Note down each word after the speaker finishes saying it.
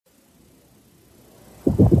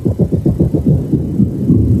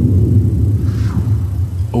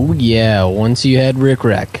yeah, once you had Rick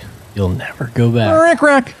Rack, you'll never go back. Rick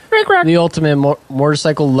Rack. The ultimate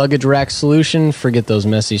motorcycle luggage rack solution. Forget those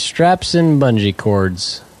messy straps and bungee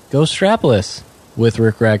cords. Go strapless with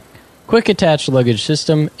Rick Rack. Quick attached luggage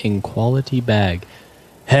system in quality bag.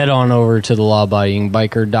 Head on over to the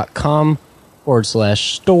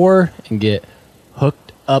lawabidingbiker.com/store and get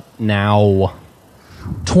hooked up now.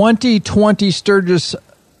 2020 Sturgis.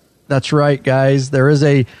 That's right, guys. There is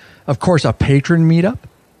of course, a patron meetup,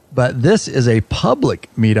 but this is a public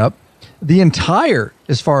meetup. The entire,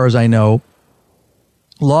 as far as I know,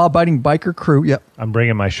 law-abiding biker crew. Yep. I'm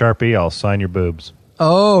bringing my Sharpie. I'll sign your boobs.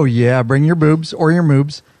 Oh, yeah. Bring your boobs or your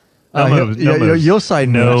moobs. No moves. You'll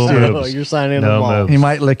sign no moves. moves. You're signing no them all. moves. He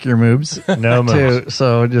might lick your moves. No moves. Too,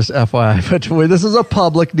 so just FYI. But this is a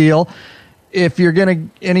public deal. If you're going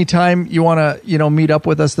to, anytime you want to, meet up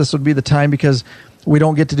with us, this would be the time, because we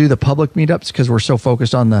don't get to do the public meetups because we're so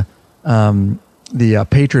focused on the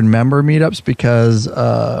patron member meetups, because,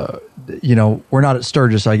 we're not at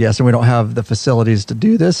Sturgis, I guess, and we don't have the facilities to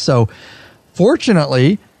do this. So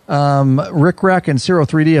fortunately, Rick Rack and Zero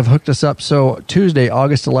 3D have hooked us up. So Tuesday,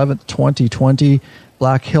 August 11th, 2020,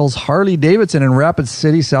 Black Hills Harley Davidson in Rapid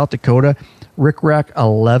City, South Dakota. Rick Rack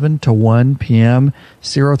 11 to 1 p.m.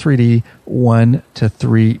 Zero 3D 1 to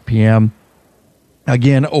 3 p.m.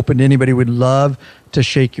 Again, open to anybody. We'd love to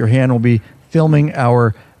shake your hand. We'll be filming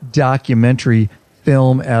our documentary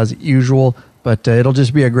film as usual, but it'll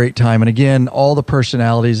just be a great time. And again, all the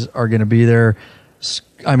personalities are going to be there.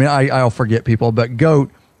 I mean, I'll forget people, but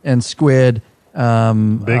Goat and Squid, Big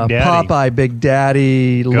Daddy. Popeye, Big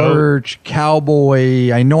Daddy, Goat. Lurch,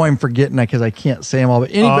 Cowboy. I know I'm forgetting that because I can't say them all,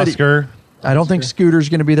 but anybody. Oscar. I don't think Scooter's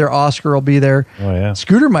going to be there. Oscar will be there. Oh, yeah.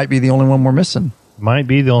 Scooter might be the only one we're missing. Might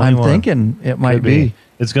be the only one. I'm thinking it might be.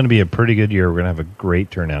 It's going to be a pretty good year. We're going to have a great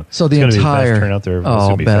turnout. So it's the going entire to be the best turnout there. It's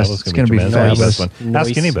going to be tremendous. fabulous. Best one.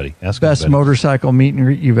 Ask anybody. Best motorcycle meet and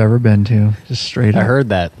greet you've ever been to. Just straight up. I heard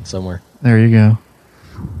that somewhere. There you go.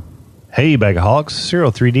 Hey, Bagaholics. Zero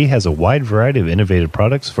 3D has a wide variety of innovative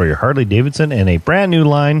products for your Harley Davidson and a brand new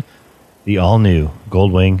line, the all-new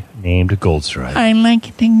Goldwing named Gold Strike. I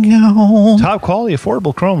like the gold. Top quality,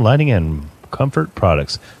 affordable chrome lighting and comfort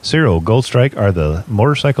products. Zero Gold Strike are the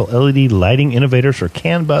motorcycle LED lighting innovators for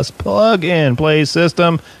CAN bus plug-and-play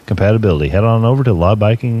system compatibility. Head on over to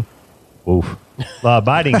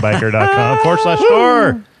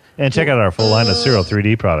lawabidingbiker.com/store and check out our full line of Zero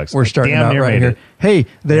 3D products. We're starting out right here. Hey,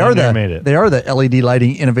 they are the LED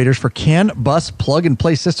lighting innovators for CAN bus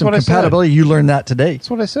plug-and-play system compatibility. You learned that today.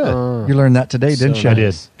 That's what I said. You learned that today, didn't you? I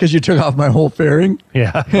did. Because you took off my whole fairing.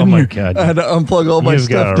 Yeah. Oh, my God. I had to unplug all my You've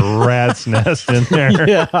stuff. got a rat's nest in there.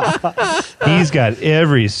 Yeah. He's got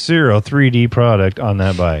every Zero 3D product on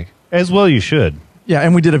that bike. As well you should. Yeah,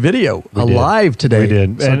 and we did a video live today. We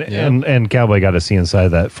did. So, and Cowboy got to see inside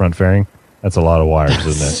that front fairing. That's a lot of wires,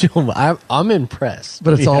 isn't it? I'm impressed.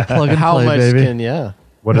 But it's all plug and play, How much baby.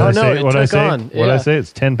 What did I say? it What did I took say? on. What did I say?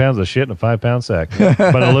 It's 10 pounds of shit in a 5-pound sack.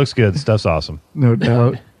 But it looks good. Stuff's awesome. No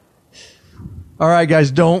doubt. All right, guys,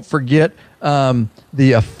 don't forget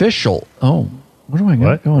the official. Oh, what do I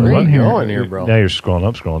got going Where on you here? going here, bro? Now you're scrolling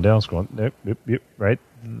up, scrolling down, scrolling. Yep, right.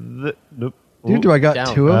 Dude, do I got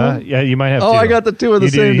Down. two of them? Yeah, you might have two. Oh, I got the two of the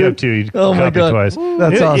you same. You have dude. two. You Oh, my copied God. twice.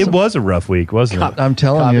 That's It awesome. was a rough week, wasn't it? I'm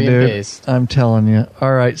telling Copy you, and dude. paste. I'm telling you.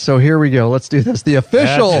 All right, so here we go. Let's do this. The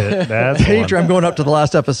official That's the patron. one. I'm going up to the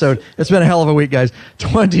last episode. It's been a hell of a week, guys.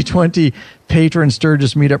 2020 Patron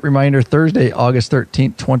Sturgis Meetup Reminder, Thursday, August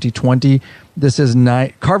 13th, 2020. This is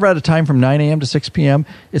carve out a time from 9 a.m. to 6 p.m.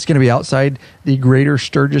 It's going to be outside the greater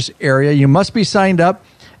Sturgis area. You must be signed up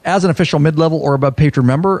as an official mid-level or above patron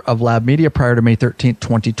member of Lab Media prior to May 13th,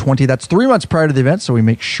 2020. That's 3 months prior to the event, so we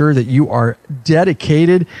make sure that you are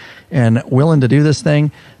dedicated and willing to do this thing.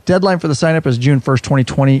 Deadline for the sign-up is June 1st,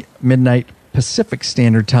 2020, midnight Pacific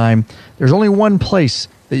Standard Time. There's only one place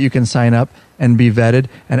that you can sign up and be vetted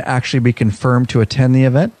and actually be confirmed to attend the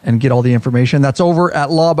event and get all the information. That's over at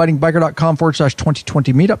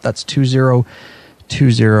lawabidingbiker.com/2020 meetup. That's 2020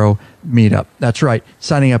 meetup. That's right.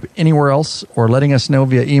 Signing up anywhere else or letting us know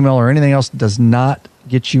via email or anything else does not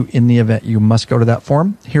get you in the event. You must go to that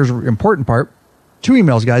form. Here's the important part. 2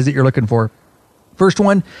 emails, guys, that you're looking for. First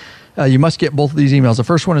one, you must get both of these emails. The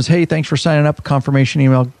first one is, hey, thanks for signing up. Confirmation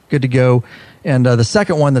email, good to go. And the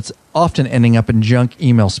second one that's often ending up in junk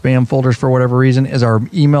email spam folders for whatever reason is our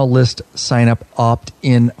email list sign up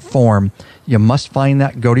opt-in form. You must find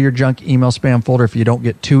that. Go to your junk email spam folder. If you don't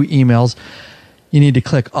get 2 emails, you need to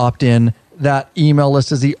click opt-in. That email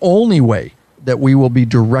list is the only way that we will be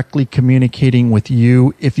directly communicating with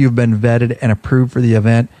you if you've been vetted and approved for the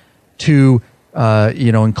event to,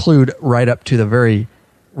 include right up to the very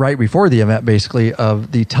right before the event, basically,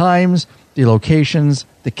 of the times, the locations,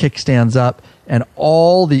 the kickstands up, and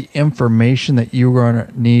all the information that you're going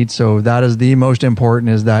to need. So that is the most important,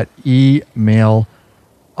 is that email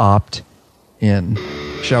opt-in.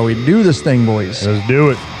 Shall we do this thing, boys? Let's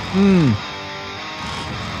do it.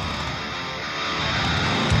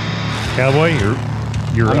 Cowboy,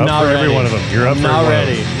 you're I'm up not for every ready. one of them. You're up I'm for not every one of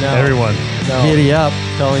ready. them. No. Everyone. No. Giddy up.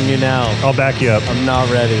 Telling you now. I'll back you up. I'm not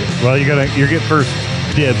ready. Well, you get first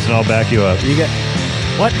dibs, and I'll back you up. You get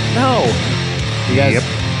what? No. You guys. Yep.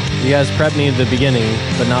 You guys prep me at the beginning,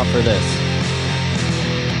 but not for this.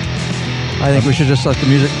 I think we should just let the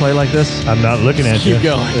music play like this I'm not looking at you. Keep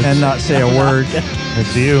going. and not say a word.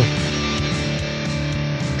 It's you.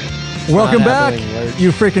 Welcome not back, happening, Lurch. you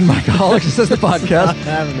freaking Mikeaholics. This is the podcast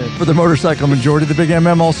Having it. for the motorcycle majority, the Big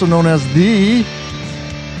MM, also known as the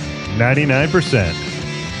 99%.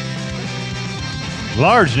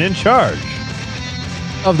 Large and in charge.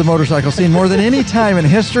 of the motorcycle scene more than any time in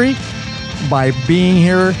history. By being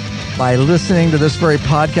here, by listening to this very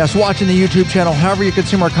podcast, watching the YouTube channel, however you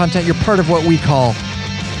consume our content, you're part of what we call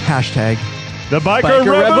hashtag. The Biker,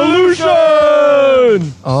 Biker Revolution!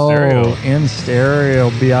 Oh, Stereo. in stereo,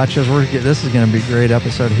 biatches. This is going to be a great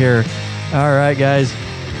episode here. All right, guys.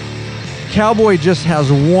 Cowboy just has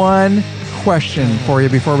one question for you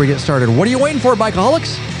before we get started. What are you waiting for,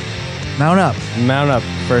 Bikeaholics? Mount up. Mount up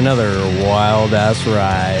for another wild ass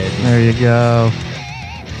ride. There you go.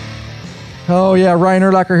 Oh, yeah. Ryan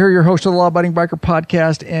Erlacher here, your host of the Law Abiding Biker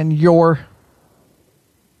Podcast, and your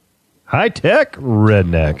High-tech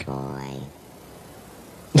redneck.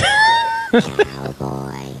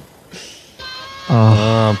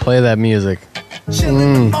 Play that music.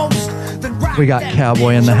 we got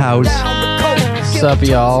Cowboy in the house. What's up,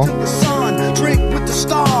 y'all? Drink with the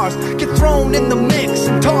stars, get thrown in the mix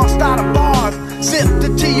and tossed out of bars. Zip to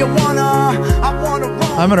Tijuana. I wanna roll.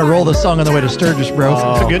 I'm going to roll this song on the way to Sturgis, bro.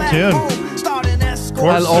 It's a good tune.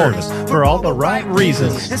 For Hello. service, for all the right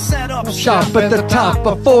reasons. Shop at the top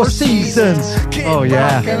of Four Seasons. Oh,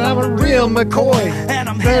 yeah. And I'm a real McCoy. And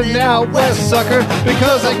I'm heading out west, sucker,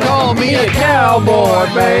 because they call me a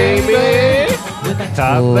cowboy, baby.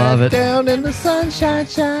 Top Love it. Down in the sunshine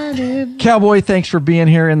shining. Cowboy, thanks for being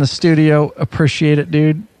here in the studio. Appreciate it,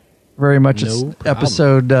 dude. Very much. No It's problem.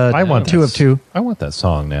 episode I want 2 of 2. I want that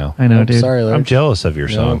song now. I know, Oh, dude. sorry, Lurch. I'm jealous of your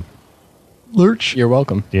song. Lurch. You're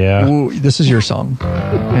welcome. Yeah. Ooh, this is your song.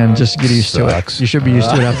 And just get used to it. Sucks. You should be used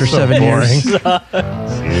to it after So 7 years.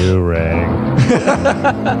 You rang.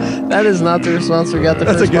 That is not the response we got the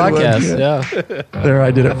That's first a good one, podcast. yeah. Yeah. There,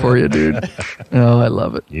 I did it for you, dude. Oh, I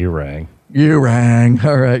love it. You rang. You rang.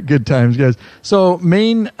 All right. Good times, guys. So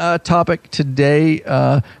main topic today,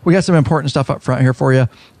 we got some important stuff up front here for you,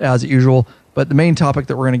 as usual. But the main topic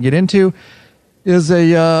that we're going to get into is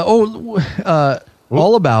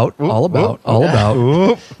all about.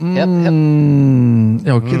 Oop. Yep.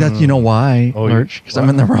 Okay, that's, you know why, Oh, Lurch? Because I'm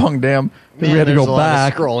in the wrong damn. We had to there's go a lot of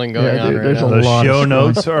back. scrolling going on right there's now. a The lot of show scrolling.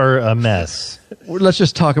 notes are a mess. Let's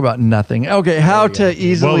just talk about nothing. Okay, how to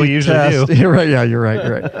easily Well, we usually test. do. You're right. Yeah, you're right.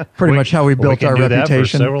 You're right. Pretty much how we built can our do that for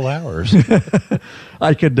reputation. several hours.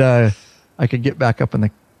 I could get back up in the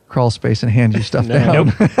crawl space and hand you stuff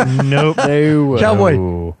down. Nope. No. Cowboy,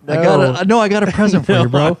 No. I got a present for you,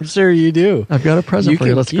 bro. I'm sure you do. I've got a present You for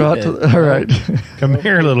you. can Let's keep go out it. to. All right. Come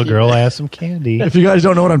here, little girl. I have some candy. If you guys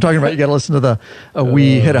don't know what I'm talking about, you got to listen to the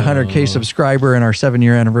we hit 100K subscriber in our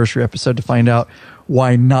 7-year anniversary episode to find out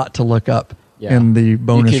why not to look up Yeah. in the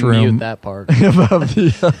bonus you can room mute that part. above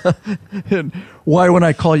the. And why, when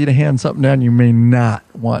I call you to hand something down, you may not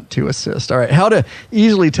want to assist. All right, how to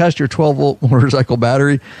easily test your 12-volt motorcycle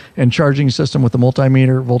battery and charging system with a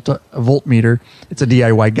multimeter, voltmeter. It's a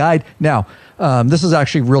DIY guide. Now, this is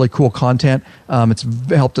actually really cool content. It's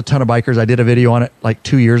helped a ton of bikers. I did a video on it like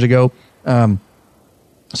 2 years ago.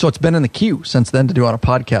 So it's been in the queue since then to do on a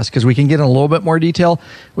podcast because we can get in a little bit more detail.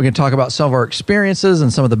 We can talk about some of our experiences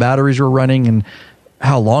and some of the batteries we're running and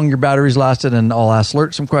how long your batteries lasted. And I'll ask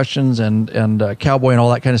Lurch some questions and Cowboy and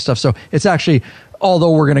all that kind of stuff. So it's actually,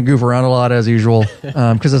 although we're going to goof around a lot as usual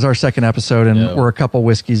because it's our second episode and we're a couple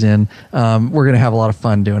whiskeys in, we're going to have a lot of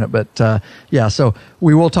fun doing it. But yeah, so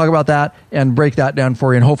we will talk about that and break that down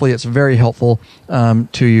for you. And hopefully it's very helpful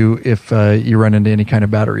to you if you run into any kind of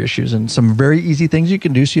battery issues. And some very easy things you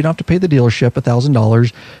can do so you don't have to pay the dealership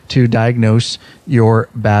 $1,000 to diagnose your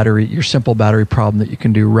battery, your simple battery problem that you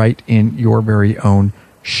can do right in your very own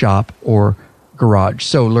shop or garage.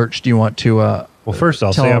 So Lurch, do you want to Well, first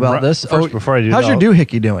I'll tell say about this? First, before I do how's that, your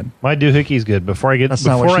doohickey doing? my doohickey's good. Before I get That's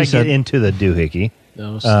not what she said. into the doohickey,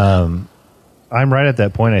 No, snap. I'm right at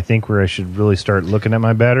that point, I think, where I should really start looking at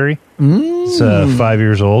my battery. It's 5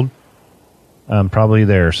 years old. I'm probably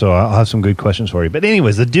there, so I'll have some good questions for you. But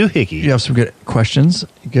anyways, the doohickey. You have some good questions.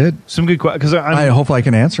 Good. Some good questions. Because hopefully I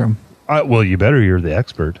can answer them. Well, you better. You're the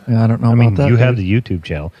expert. Yeah, I don't know about that. You have the YouTube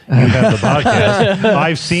channel. You have the podcast.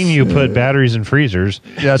 I've seen you put batteries in freezers.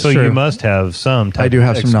 Yeah, so true. You must have some type I do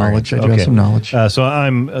have of some knowledge. I do have some knowledge. So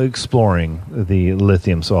I'm exploring the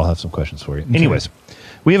lithium, so I'll have some questions for you. Okay. Anyways,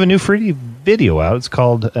 we have a new free video out. It's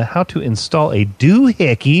called How to Install a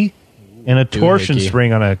Doohickey and a torsion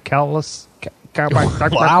spring on a KLR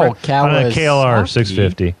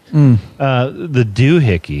 650. The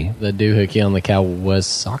doohickey. The doohickey on the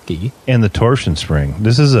Kawasaki. And the torsion spring.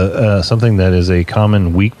 This is something that is a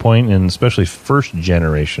common weak point in especially first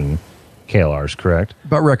generation KLRs, correct?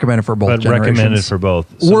 But recommended for both generations. Recommended for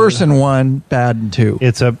both. So worse in one, bad in two.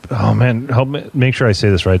 It's help me make sure I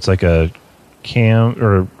say this right. It's like a cam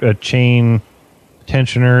or a chain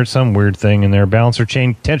tensioner, some weird thing in there. Balancer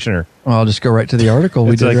chain tensioner. Well, I'll just go right to the article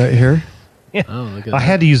we did right here. Yeah. Oh, look at I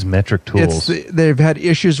had to use metric tools. They've had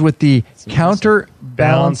issues with the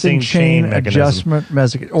counterbalancing chain adjustment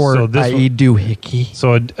or i.e. doohickey.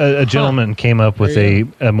 So a gentleman came up with a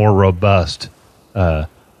more robust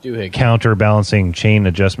counterbalancing chain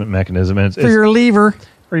adjustment mechanism. And for your lever.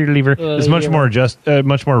 For your lever. It's much more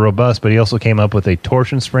robust, but he also came up with a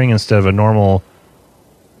torsion spring instead of a normal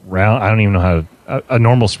round. I don't even know how to... A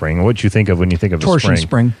normal spring. What you think of when you think of torsion a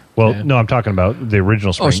spring? Well, no, I'm talking about the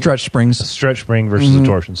original spring. Oh, stretch springs. A stretch spring versus a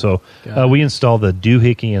torsion. So we installed the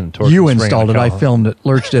doohickey and torsion. You installed it. I filmed it.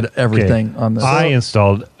 Lurch did everything on this. I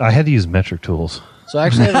had to use metric tools. So I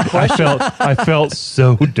actually have a question. I felt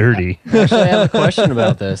so dirty. Actually, I have a question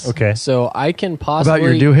about this. Okay. So I can possibly...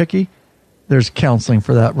 About your doohickey? There's counseling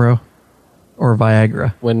for that, bro. Or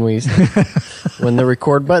Viagra. When the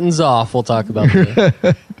record button's off, we'll talk about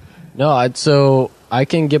that. No, so I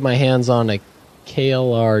can get my hands on a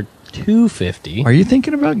KLR 250. Are you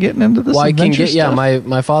thinking about getting into this? Well, I can get stuff?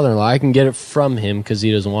 my father-in-law. I can get it from him because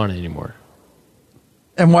he doesn't want it anymore.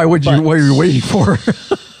 And why would you? What are you waiting for?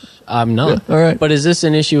 I'm not. All right. But is this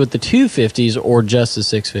an issue with the 250s or just the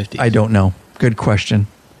 650s? I don't know. Good question.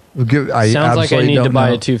 Sounds like I need to buy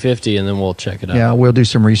a 250 and then we'll check it out. Yeah, we'll do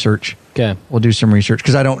some research. Okay. We'll do some research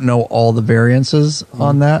because I don't know all the variances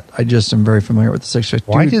on that. I just am very familiar with the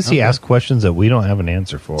 650. Why does he ask questions that we don't have an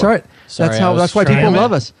answer for? It's all right. Sorry, that's why people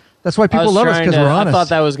love us. That's why people love us because we're honest. I thought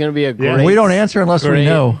that was going to be a great... We don't answer unless we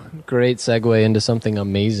know. Great segue into something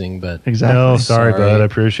amazing, but... Exactly. No, sorry, bud. I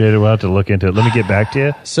appreciate it. We'll have to look into it. Let me get back to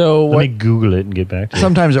you. Let me Google it and get back to you.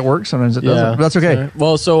 Sometimes it works. Sometimes it doesn't. But that's okay. Sorry.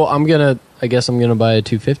 Well, so I guess I'm going to buy a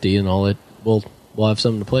 250 and we'll have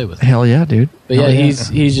something to play with. Hell yeah, dude. But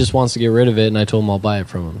he just wants to get rid of it, and I told him I'll buy it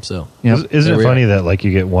from him. So Isn't it funny that like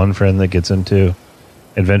you get one friend that gets into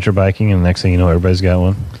adventure biking, and the next thing you know, everybody's got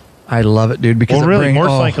one? I love it, dude. Because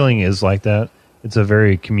motorcycling is like that. It's a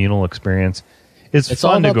very communal experience. It's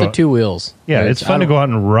fun all about to go. the two wheels. Yeah, it's fun to go out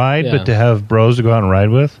and ride, but to have bros to go out and ride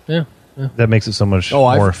with, that makes it so much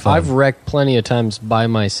more fun. I've wrecked plenty of times by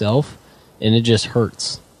myself, and it just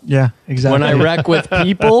hurts. Yeah, exactly. When I wreck with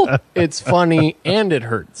people, it's funny and it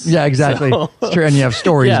hurts. Yeah, exactly. It's true, and you have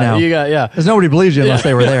stories now. Because nobody believes you unless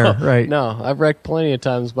they were there, right? No, I've wrecked plenty of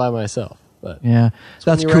times by myself. But that's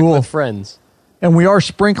when you cool. Wreck with friends. And we are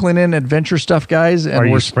sprinkling in adventure stuff, guys. And are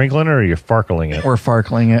you sprinkling it or are you farkling it? We're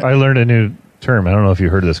farkling it. I learned a new term. I don't know if you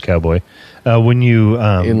heard of this, Cowboy. When you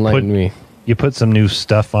enlighten me, you put some new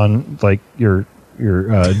stuff on, like your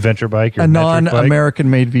adventure bike, your a non-American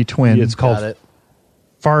made V twin. It's called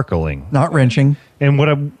farkling, not wrenching.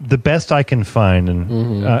 And the best I can find,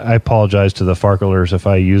 and I apologize to the farklers if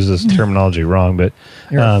I use this terminology wrong, but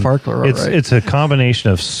you're a farkler, it's a combination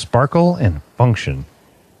of sparkle and function.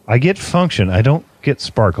 I get function, I don't get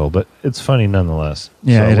sparkle, but it's funny nonetheless.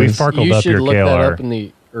 Yeah, so we farkled up your KLR. You should look that up in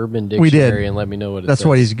the Urban Dictionary and let me know what it says.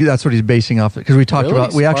 That's what he's basing off because we talked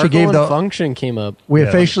about. We actually gave the function came up. We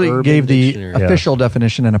officially gave the official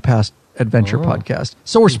definition in a past adventure podcast.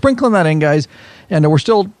 So we're sprinkling that in, guys, and we're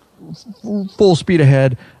still full speed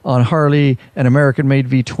ahead on Harley and American-made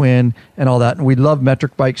V-twin and all that. And we love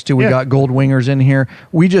metric bikes too. We got gold wingers in here.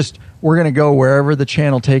 We're going to go wherever the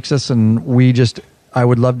channel takes us, and I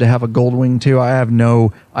would love to have a gold wing too.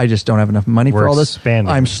 I just don't have enough money for all this.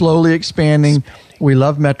 I'm slowly expanding. We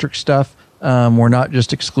love metric stuff. We're not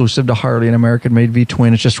just exclusive to Harley and American-made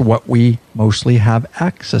V-twin. It's just what we mostly have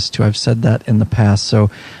access to. I've said that in the past. So,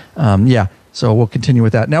 so we'll continue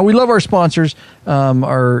with that. Now, we love our sponsors,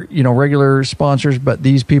 our regular sponsors, but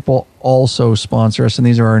these people also sponsor us, and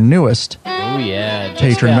these are our newest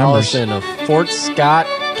patron members. Allison of Fort Scott,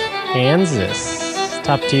 Kansas.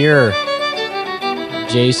 Top tier.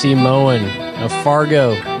 JC Moen of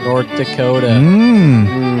Fargo, North Dakota.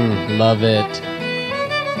 Love it.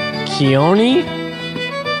 Keone?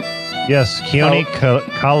 Yes, Keone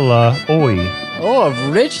Kalaoi. Oh, of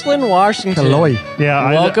Richland, Washington. Kaloi. Yeah,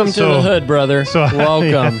 Welcome to the hood, brother. So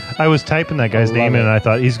Welcome. I was typing that guy's name in, it. and I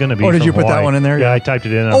thought he's going to be. Oh, did from you put that Hawaii. one in there? Yeah, I typed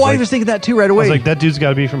it in. And Oh, I like, was thinking that too right away. I was like, that dude's got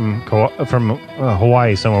to be from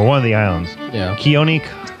Hawaii somewhere, one of the islands. Yeah. Keone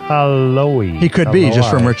Kalaoi. he could be just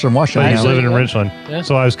from Richland, But Washington. he's Actually, living in yeah. Richland. Yeah.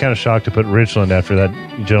 So I was kind of shocked to put Richland after that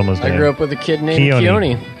gentleman's name. I grew up with a kid named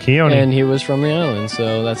Keone. Keone. And he was from the island,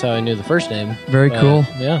 so that's how I knew the first name. Very cool.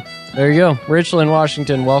 Yeah. There you go. Richland,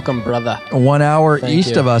 Washington. Welcome, brother. 1 hour Thank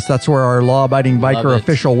east you. of us. That's where our law-abiding biker Love it.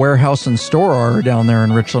 official warehouse and store are down there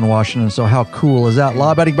in Richland, Washington. So how cool is that?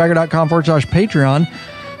 lawabidingbiker.com/Patreon.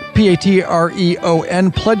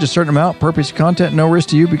 Patreon. Pledge a certain amount per piece of content. No risk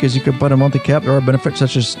to you because you can put a monthly cap. There are benefits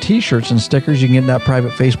such as t-shirts and stickers. You can get in that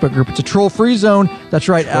private Facebook group. It's a troll-free zone. That's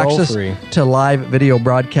right. Access Troll-free. to live video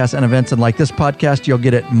broadcasts and events. And like this podcast, you'll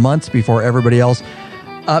get it months before everybody else.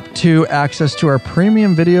 Up to access to our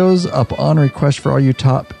premium videos up on request for all you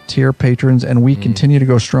top tier patrons. And we continue to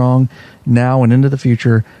go strong now and into the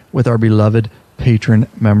future with our beloved patron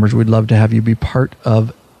members. We'd love to have you be part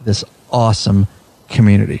of this awesome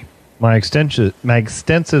community. My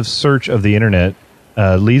extensive search of the internet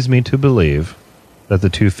leads me to believe that the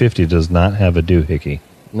 250 does not have a doohickey.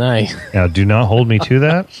 Nice. Now, do not hold me to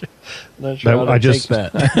that. Not sure how to I just-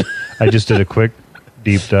 take that. I just did a quick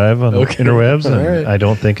deep dive on Okay. the interwebs, and All right. I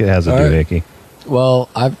don't think it has a All right. doohickey. Well,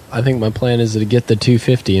 I think my plan is to get the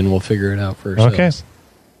 250 and we'll figure it out for ourselves.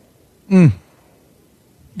 Okay.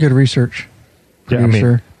 Good research. Yeah, I mean,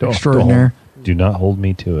 Producer extraordinaire. do not hold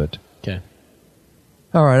me to it. Okay.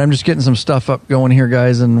 All right, I'm just getting some stuff up going here,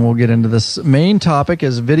 guys, and we'll get into this. Main topic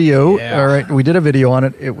is video. Yeah. All right, we did a video on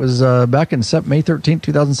it. It was back in May 13th,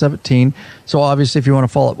 2017. So obviously, if you want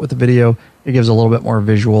to follow up with the video, it gives a little bit more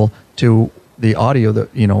visual to the audio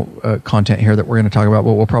that content here that we're going to talk about.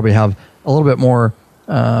 But we'll probably have a little bit more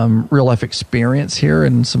real life experience here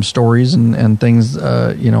and some stories and things.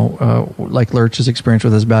 Like Lurch's experience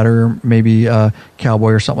with his battery, or maybe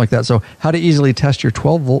Cowboy or something like that. So how to easily test your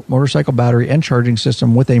 12-volt motorcycle battery and charging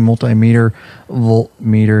system with a multimeter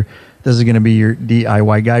voltmeter. This is going to be your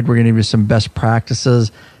DIY guide. We're going to give you some best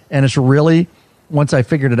practices. And it's really, once I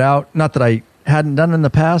figured it out, not that I hadn't done it in the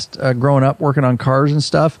past, growing up working on cars and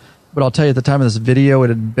stuff, but I'll tell you at the time of this video, it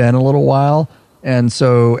had been a little while. And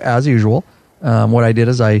so as usual, what I did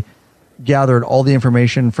is I gathered all the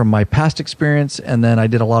information from my past experience, and then I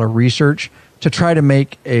did a lot of research to try to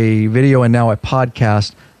make a video and now a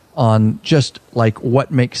podcast on just like what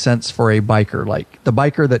makes sense for a biker, like the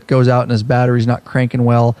biker that goes out and his battery's not cranking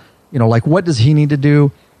well, like what does he need to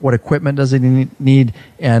do? What equipment does he need?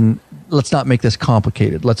 And let's not make this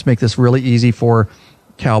complicated. Let's make this really easy for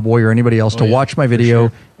Cowboy or anybody else to watch my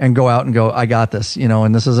video and go out and go, I got this,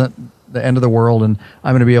 and this isn't the end of the world, and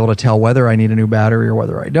I'm going to be able to tell whether I need a new battery or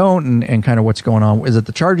whether I don't, and kind of what's going on. Is it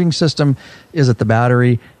the charging system? Is it the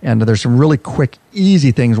battery? And there's some really quick,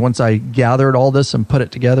 easy things once I gathered all this and put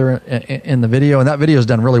it together in the video. And that video is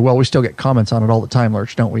done really well. We still get comments on it all the time,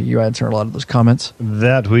 Lurch, don't we? You answer a lot of those comments.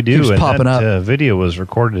 That we do. Keeps and popping that up. Video was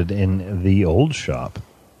recorded in the old shop.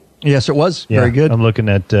 Yes, it was. Yeah, Very good. I'm looking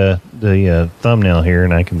at the thumbnail here,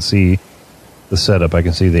 and I can see the setup. I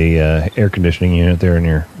can see the air conditioning unit there in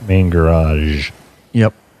your main garage.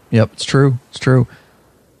 Yep. It's true.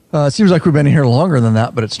 It seems like we've been here longer than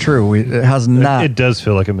that, but it's true. It has not. It does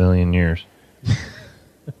feel like a million years.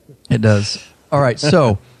 It does. All right.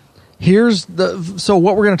 So so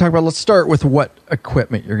what we're going to talk about, let's start with what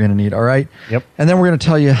equipment you're going to need. All right. Yep. And then we're going to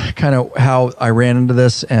tell you kind of how I ran into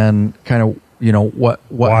this and kind of, what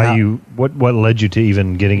led you to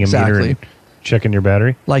even getting a meter Exactly. and checking your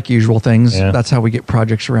battery? like usual things. Yeah. That's how we get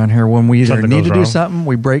projects around here. When we either Something need goes to do wrong. something,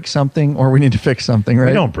 we break something, or we need to fix something, right?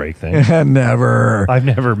 We don't break things. Never. I've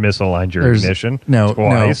never misaligned your ignition. No.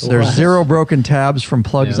 Twice. There's zero broken tabs from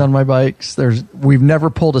plugs Yeah. on my bikes. We've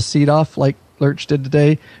never pulled a seat off like Lurch did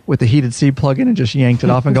today with the heated seat plug in and just yanked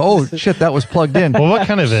it off and go, oh shit, that was plugged in. Well, what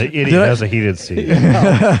kind of an idiot has a heated seat?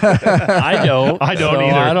 I don't. I don't so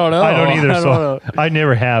either. I don't know. I don't either. I don't know. I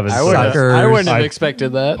never have. And I so wouldn't, that's- Suckers. I wouldn't have I expected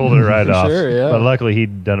that. pulled it right off. Sure, yeah. But luckily,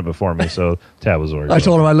 he'd done it before me, so tab was already. I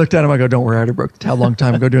told him, I looked at him, I go, don't worry, I already broke the tab a long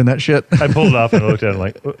time ago doing that shit. I pulled it off and looked at him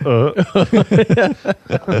like,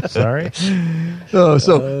 sorry. So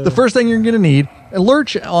the first thing you're going to need, and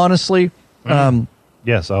Lurch, honestly,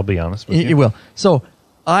 Yes, I'll be honest with you. you will. So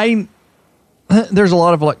there's a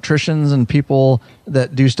lot of electricians and people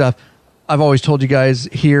that do stuff. I've always told you guys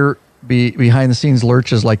here, behind the scenes,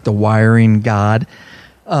 Lurch is like the wiring god.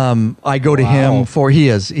 I go to him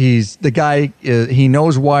he's the guy, he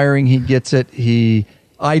knows wiring, he gets it.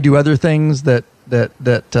 I do other things that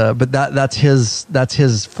but that's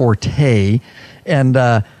his forte. And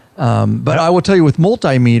but I will tell you, with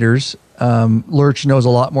multimeters, Lurch knows a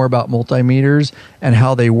lot more about multimeters and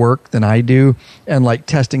how they work than I do, and like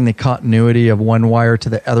testing the continuity of one wire to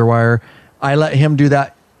the other wire. I let him do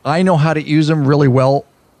that. I know how to use them really well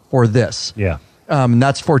for this. Yeah. And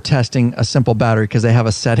that's for testing a simple battery, because they have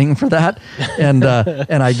a setting for that, and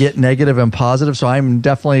I get negative and positive. So I'm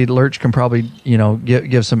definitely, Lurch can probably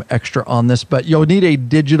give some extra on this, but you'll need a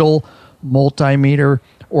digital multimeter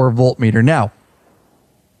or voltmeter. Now,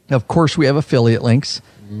 of course, we have affiliate links.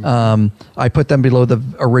 I put them below the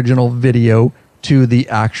original video to the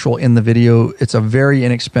actual in the video. It's a very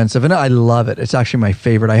inexpensive, and I love it. It's actually my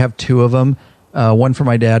favorite. I have two of them. One for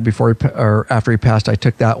my dad or after he passed. I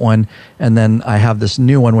took that one, and then I have this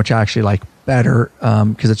new one, which I actually like better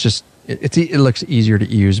because it looks easier to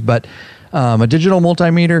use. But a digital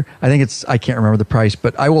multimeter, I can't remember the price,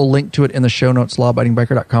 but I will link to it in the show notes,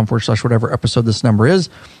 lawabidingbiker.com/whatever episode this number is.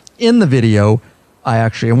 In the video,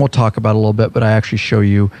 and we'll talk about it a little bit, but I actually show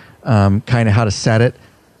you kind of how to set it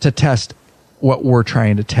to test what we're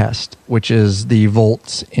trying to test, which is the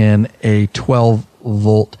volts in a 12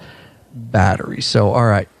 volt battery. So, all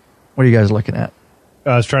right, what are you guys looking at?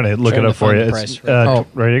 I was trying to look it up for you. It's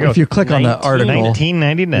ready to go. If you click on the article,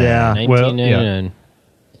 $19.99. Yeah, $19.99.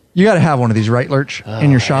 You got to have one of these, right, Lurch,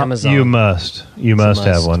 in your shop? Amazon. You must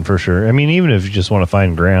have one for sure. I mean, even if you just want to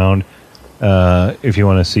find ground, if you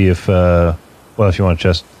want to see if you want to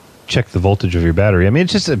just check the voltage of your battery. I mean,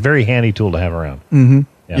 it's just a very handy tool to have around. Mm-hmm.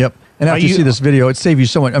 Yeah. Yep. And after you see this video, it saves you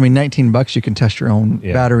so much. I mean, $19, you can test your own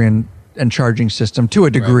battery and charging system to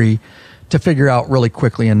a degree to figure out really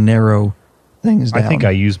quickly and narrow things down. I think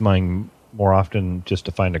I use mine more often just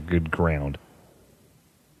to find a good ground.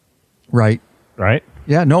 Right.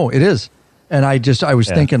 Yeah, no, it is. And I was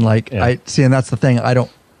thinking and that's the thing.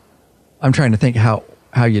 I'm trying to think how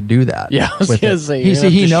you do that. Yeah, I was going to say,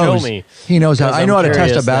 he knows. He knows how. I know how to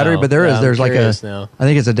test a battery, but there's like I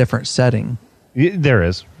think it's a different setting. There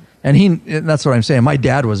is. And that's what I'm saying. My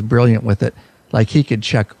dad was brilliant with it. Like he could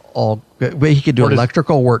check but he could do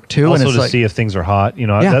electrical work too. Also, and it's to see if things are hot.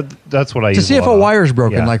 That's what I use. To see if a wire's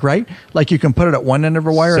broken, right? Like you can put it at one end of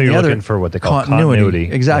a wire, so and the you're other looking for what they call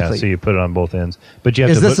continuity. Exactly. Yeah, so you put it on both ends. But you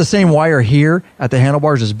have is this the same wire here at the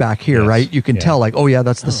handlebars is back here, right? You can tell,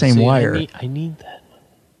 that's the same wire. I need that.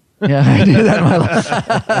 Yeah, I do that in my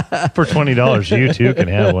life. For $20, you too can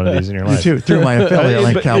have one of these in your life. You too, through my affiliate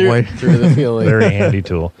link, Cowboy. Through the affiliate. Very handy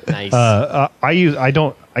tool. Nice.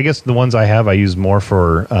 I guess the ones I have, I use more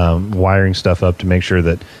for wiring stuff up to make sure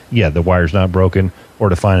that, the wire's not broken, or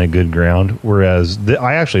to find a good ground. Whereas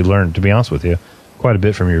I actually learned, to be honest with you, quite a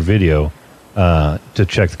bit from your video to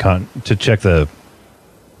check the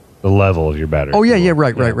level of your battery. Oh yeah,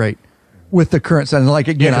 right. With the current setting, like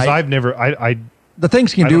again, because I've never the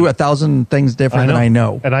things can do 1,000 things different than I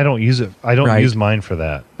know, and I don't use it. I don't use mine for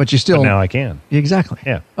that. But you still now I can. Exactly.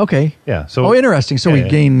 Yeah. Okay. Yeah. So interesting. So we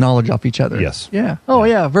gain knowledge off each other. Yes. Yeah. Oh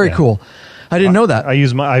yeah. Very cool. I didn't know that.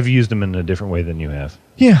 I've used them in a different way than you have.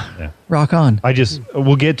 Yeah. Rock on.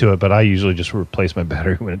 We'll get to it, but I usually just replace my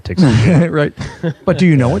battery when it takes a shit. Right. But do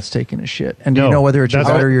you know it's taking a shit? And do you know whether it's your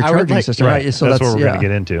battery or your charging system? Right. So that's what we're going to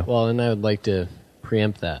get into. Well, and I would like to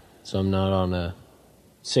preempt that, so I'm not on a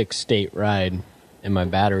 6-state ride and my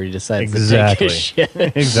battery decides to take a shit.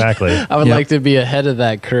 Exactly. I would like to be ahead of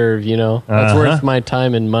that curve, That's worth my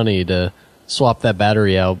time and money to swap that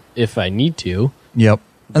battery out if I need to. Yep.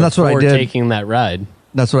 And that's what I did. Taking that ride.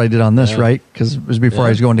 That's what I did on this, right? Because it was before I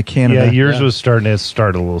was going to Canada. Yeah, yours was starting to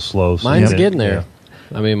start a little slow. So mine's getting there.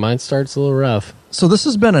 Yeah. I mean, mine starts a little rough. So this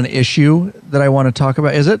has been an issue that I want to talk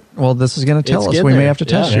about. Is it? Well, this is going to tell us. We may have to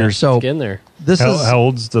test yours. So it's getting there. How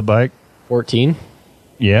old's the bike? 14.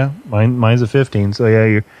 Yeah, mine's a 15. So yeah,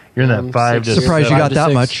 you're in that 5 to. Surprised you got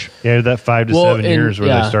that much. Yeah, that 5 to 7 years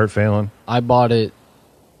where they start failing. I bought it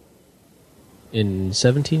in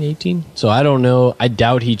 17, 18. So I don't know. I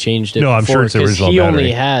doubt he changed it. No, I'm sure it's the original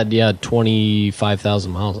battery. He only had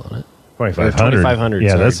 25,000 miles on it. 2,500.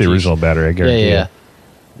 Yeah, that's the original battery. I guarantee. Yeah.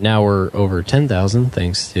 Now we're over 10,000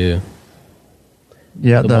 thanks to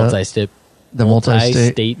the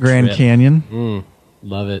multi-state Grand trip. Canyon.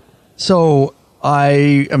 Love it. So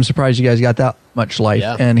I am surprised you guys got that much life.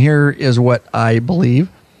 Yeah. And here is what I believe.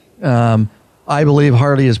 I believe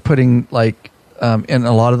Harley is putting in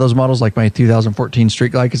a lot of those models, like my 2014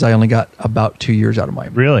 Street Glide, because I only got about 2 years out of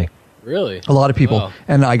mine. Really? A lot of people. Wow.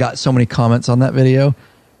 And I got so many comments on that video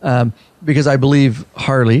because I believe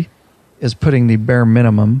Harley is putting the bare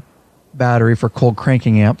minimum battery for cold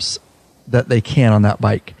cranking amps that they can on that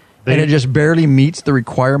bike. And it just barely meets the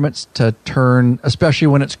requirements to turn, especially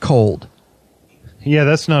when it's cold. Yeah,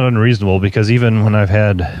 that's not unreasonable because even when I've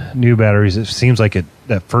had new batteries, it seems like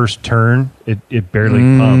that first turn, it barely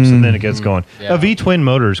pumps and then it gets going. Yeah. A V-twin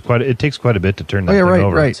motor is it takes quite a bit to turn that thing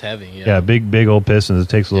over. Right. It's heavy. Yeah. Yeah, big old pistons. It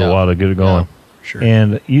takes a little while to get it going. Yeah, sure.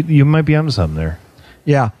 And you might be onto something there.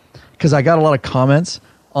 Yeah, because I got a lot of comments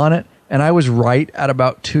on it, and I was right at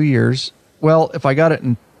about 2 years. Well, if I got it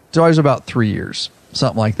so I was about 3 years,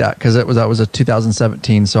 something like that, because that was a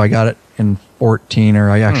 2017, so I got it in 14,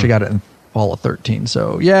 or I actually got it in fall of 13.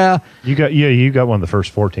 So yeah, You got one of the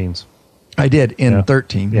first 14s. I did in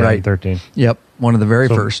 13. Yeah, right, in 13. Yep, one of the very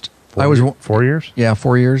So first. 4 years. Yeah,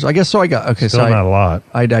 4 years. I guess so. I got okay. Still so not a lot.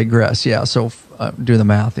 I digress. Yeah. So do the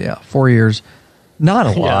math. Yeah, 4 years. Not a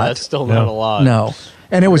lot. Yeah, that's still not a lot. No.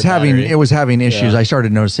 And it was battery. having issues. Yeah. I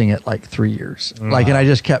started noticing it like 3 years. And I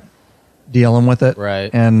just kept dealing with it. Right.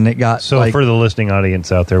 And it got So for the listening audience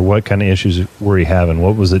out there, what kind of issues were you having?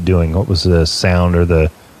 What was it doing? What was the sound or the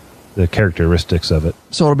characteristics of it?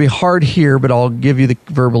 so it'll be hard here, but I'll give you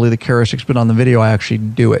verbally the characteristics. But on the video, I actually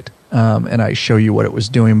do it, and I show you what it was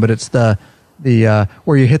doing. But it's the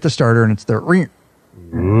where you hit the starter and it's the ring,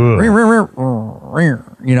 you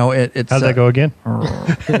know it's. How'd that go again?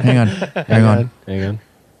 Hang on. Hang on.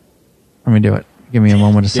 Let me do it. Give me a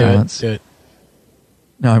moment of silence. Do it.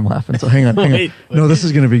 No, I'm laughing. So hang on. Wait. No, this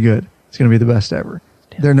is going to be good. It's going to be the best ever.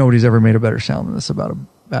 Nobody's ever made a better sound than this about a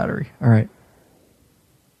battery. All right.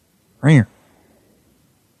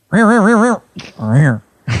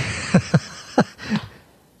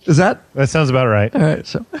 Is that? That sounds about right. All right.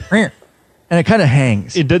 So, and it kind of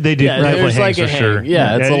hangs. They do Yeah, definitely there's hang like for a hang. sure.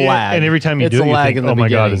 Yeah, it's a lag. And every time you It's do a it, you lag think, in the oh my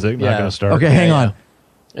God, beginning. is it not Yeah. going to start? Okay, hang on.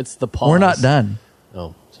 It's the pause. We're not done.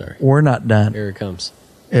 Oh, sorry. We're not done. Here it comes.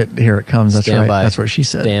 Here it comes. That's Stand right. by. That's what she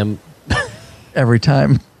said. Damn. Every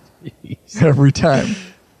time. Every time.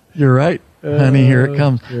 You're right. Honey, here it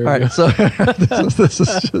comes. All right, so this is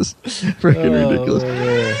just freaking ridiculous.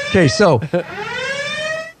 Okay, so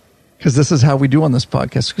because this is how we do on this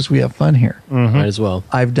podcast, because we have fun here. Might as well.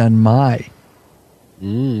 I've done my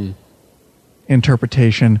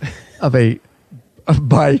interpretation of a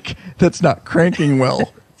bike that's not cranking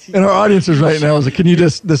well, and our audience is right now is like, "Can you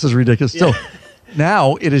just? This is ridiculous." So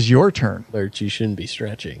now it is your turn. Lurch, you shouldn't be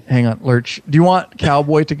stretching. Hang on, Lurch. Do you want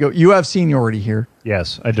Cowboy to go? You have seniority here.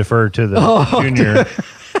 Yes, I defer to the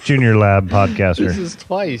junior lab podcaster. This is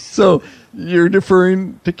twice. So you're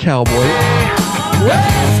deferring to Cowboy.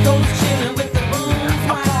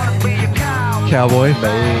 Cowboy,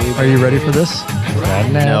 are you ready for this?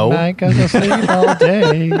 No. I gotta sleep all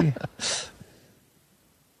day.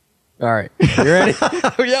 All right. You ready?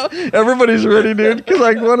 Yeah, everybody's ready, dude. Because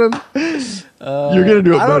I want to. You're gonna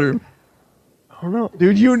do it better. I don't know.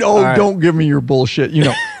 Dude, you know, All right. don't give me your bullshit. You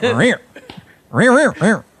know. All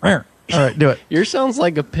right, do it. Yours sounds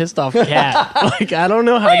like a pissed off cat. Like, I don't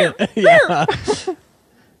know how to. Yeah.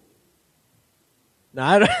 No,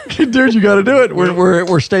 I don't. Dude, you got to do it. We're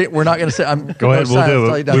not going to say. Go ahead, we'll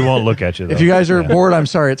do it. We won't look at you, though. If you guys are bored, I'm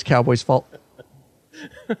sorry. It's Cowboy's fault.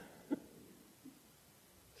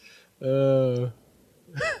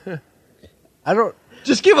 I don't.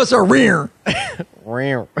 Just give us a rear. You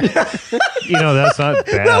know, that's not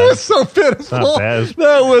bad. That was so pitiful. not bad.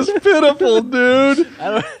 That was pitiful, dude.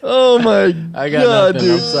 Oh my I got god, nothing.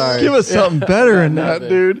 dude! I'm sorry. Give us something better than that, nothing.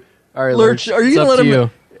 dude. All right, Lurch, are you it's gonna up let to him? you.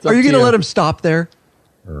 It's Are up you to gonna you. let him stop there?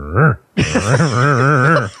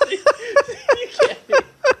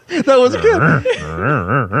 That was good.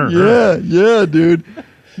 Yeah, dude.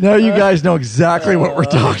 Now you guys know exactly what we're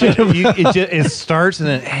talking about. It starts and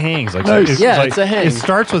then it hangs. Like, Nice. Yeah, like, it's a hang. It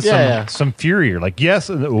starts with Yeah, some fury. You're like, yes.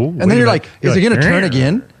 And And then you're like, is it going to turn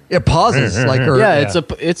again? It pauses. Like, or, Yeah,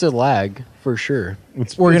 it's a lag for sure.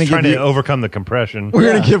 We're gonna trying give to you- overcome the compression. We're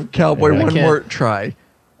going to give Cowboy Yeah. one can't- more try.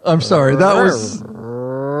 I'm sorry. That was.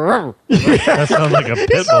 That sounds like a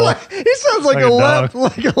pit bull. He sounds like Like a a lap,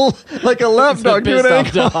 dog. like a lap dog doing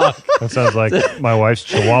Pissed a off dog. That sounds like my wife's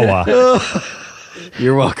chihuahua.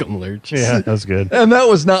 You're welcome, Lurch. Yeah, that's good. And that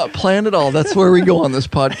was not planned at all. That's where we go on this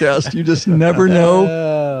podcast. You just never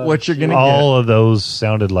know what you're going to All of those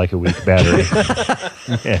sounded like a weak battery.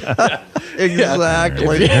 get.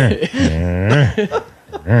 Exactly.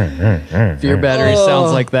 If your battery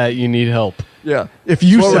sounds like that, you need help. Yeah. If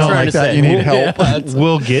you That's what we're sound trying like to that, say. you need help. Yeah, it's-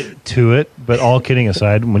 We'll get to it, but all kidding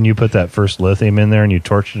aside, when you put that first lithium in there and you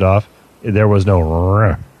torched it off, there was no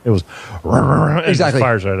It was Exactly. It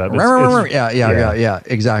fires right up. It's- Yeah,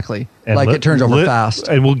 exactly. and Like it turns over fast.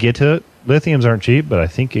 And we'll get to it. Lithiums aren't cheap, but I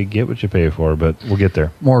think you get what you pay for. But we'll get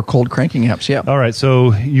there. More cold cranking amps, yeah. All right.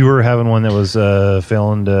 So you were having one that was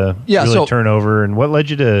failing to really turn over, and what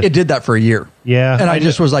led you to? It did that for a year. Yeah, and I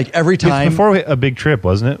just was like every It's time before a big trip,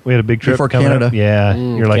 wasn't it? We had a big trip Before coming Canada. up. Yeah,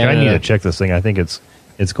 you're like, I Canada. need to check this thing. I think it's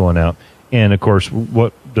going out. And of course,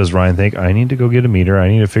 what does Ryan think? I need to go get a meter. I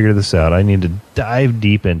need to figure this out. I need to dive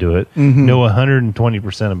deep into it, know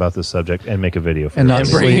 120% about this subject, and make a video for And it. not And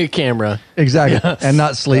sleep. bring a camera. exactly, and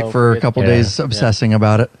not sleep So for a it- couple yeah. days obsessing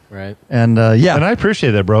about it. Right. And yeah, And I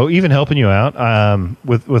appreciate that, bro. Even helping you out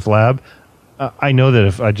with Lab. I know that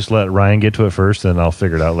if I just let Ryan get to it first, then I'll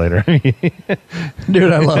figure it out later.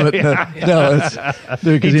 dude, I love it. No, it's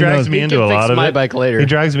dude, 'cause He drags knows. me He into can a fix lot of my it. bike later. He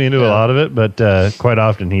drags me into a lot of it, but quite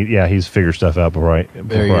often he's figured stuff out before I you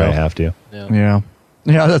I go. have to. Yeah.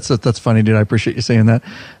 Yeah, that's funny, dude. I appreciate you saying that.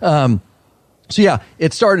 So yeah,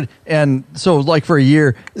 it started, and so like for a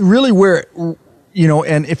year, really where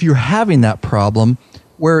and if you're having that problem,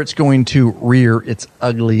 where it's going to rear its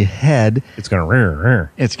ugly head, It's going to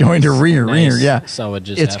rear. it's going to rear. Nice. Yeah, So it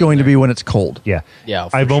just it's happened going to there. be when it's cold. Yeah. Yeah,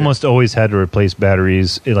 for I've sure. almost always had to replace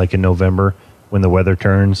batteries like in November when the weather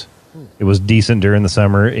turns. It was decent during the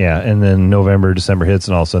summer, yeah, and then November, December hits,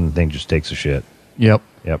 and all of a sudden the thing just takes a shit. Yep.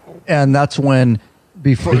 Yep. And that's when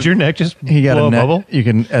before Did your neck just he got blow a neck bubble? You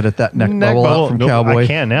can edit that neck bubble out from Nope, Cowboy. I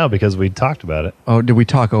can now because we talked about it. Oh, did we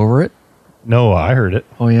talk over it? No, I heard it.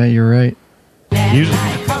 Oh yeah, you're right. Usually, All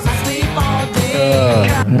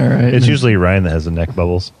right, it's usually Ryan that has the neck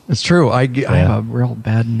bubbles. It's true. I have a real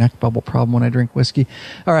bad neck bubble problem when I drink whiskey.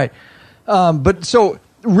 All right. But so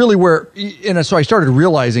really so I started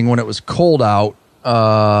realizing when it was cold out,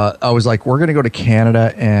 I was like, we're going to go to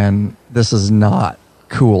Canada and this is not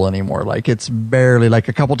cool anymore. Like it's barely, like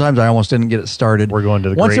a couple times I almost didn't get it started. We're going to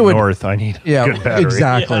the Once Great it would- North. I need a Yeah, good battery.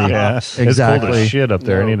 exactly. Yeah. Exactly. It's cold as shit up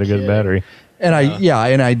there. I No need a good kidding. battery. And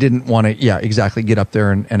I didn't want to, exactly, get up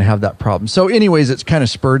there and have that problem. So anyways, it's kind of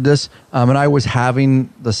spurred this. And I was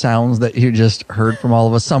having the sounds that you just heard from all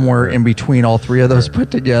of us somewhere in between all three of those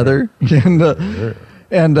put together. So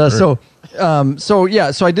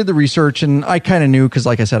I did the research, and I kind of knew, because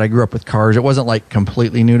like I said, I grew up with cars. It wasn't like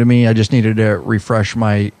completely new to me. I just needed to refresh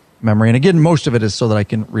my memory. And again, most of it is so that I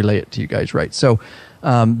can relay it to you guys, right? So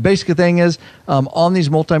basic thing is on these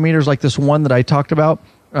multimeters, like this one that I talked about,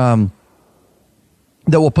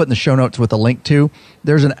 that we'll put in the show notes with a link to,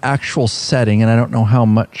 there's an actual setting, and I don't know how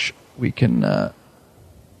much we can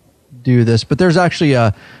do this, but there's actually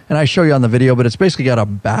and I show you on the video, but it's basically got a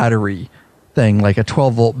battery thing, like a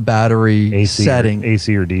 12-volt battery AC setting,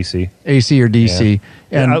 AC or DC. AC or DC.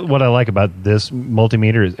 Yeah. And And what I like about this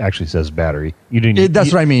multimeter is it actually says battery. You do.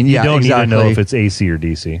 That's what I mean. Yeah, you don't exactly. need to know if it's AC or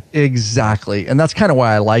DC. exactly, and that's kind of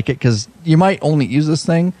why I like it, because you might only use this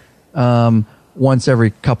thing once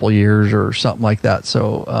every couple years or something like that.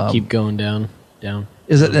 So Keep going down.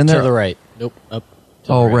 is it in there? To the right. Nope. Up. To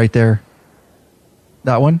the Oh, right there.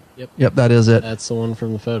 That one? Yep, that is it. That's the one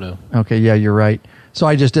from the photo. Okay, yeah, you're right. So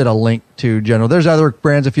I just did a link to general. There's other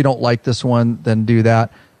brands. If you don't like this one, then do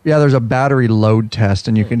that. Yeah, there's a battery load test,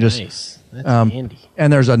 and you can just Nice. That's handy.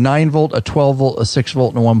 and there's a 9 volt, a 12 volt, a 6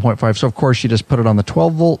 volt, and a 1.5. So of course you just put it on the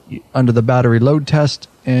 12 volt under the battery load test,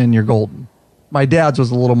 and you're golden. My dad's was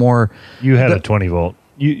a little more. You had a 20 volt.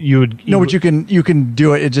 You would No, but you can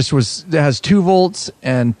do it. It just it has 2 volts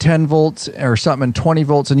and 10 volts or something, and 20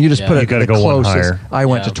 volts, and you just Yeah. put You it gotta the go one closest. higher. I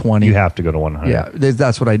went to Yeah. 20. You have to go to 100. Yeah,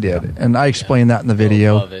 that's what I did, and I explained that in the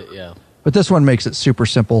video. Love it. Yeah. But this one makes it super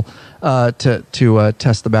simple to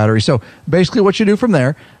test the battery. So basically what you do from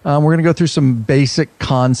there, we're going to go through some basic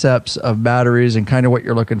concepts of batteries and kind of what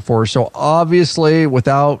you're looking for. So obviously,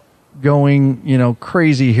 without going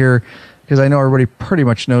crazy here, because I know everybody pretty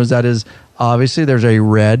much knows that, is obviously there's a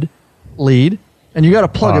red lead, and you got to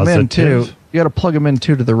plug them in too. Positive. You got to plug them in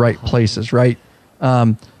too to the right places, right?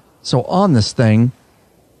 So on this thing,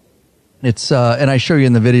 it's and I show you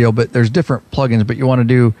in the video, but there's different plugins, but you want to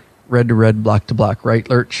do red to red, black to black, right,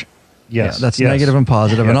 Lurch? Yes. Yeah, that's yes. negative and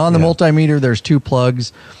positive. And Yeah, on the yeah. multimeter, there's 2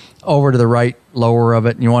 plugs over to the right, lower of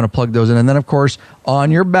it, and you want to plug those in. And then, of course,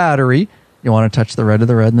 on your battery, you want to touch the red to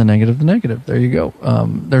the red and the negative to the negative. There you go.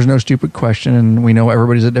 There's no stupid question, and we know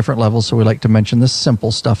everybody's at different levels, so we like to mention this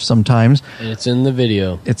simple stuff sometimes. And it's in the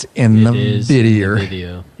video. It's in the It is video. in the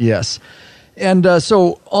video. Yes. And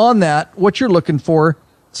so on that, what you're looking for,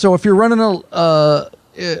 so if you're running a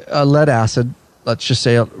lead acid, let's just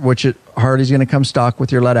say, which Harley's going to come stock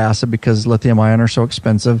with your lead acid because lithium ion are so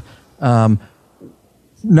expensive.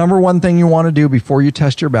 Number one thing you want to do before you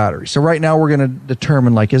test your battery. So right now we're going to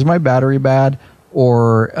determine, like, is my battery bad,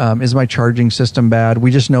 or is my charging system bad?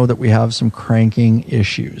 We just know that we have some cranking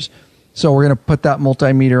issues. So we're going to put that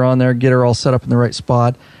multimeter on there, get her all set up in the right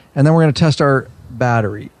spot, and then we're going to test our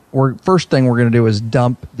battery. First thing we're going to do is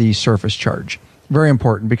dump the surface charge. Very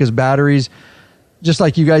important, because batteries, just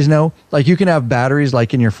like you guys know, like you can have batteries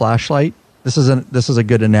like in your flashlight. This is a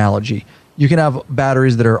good analogy. You can have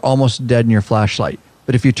batteries that are almost dead in your flashlight,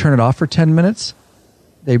 but if you turn it off for 10 minutes,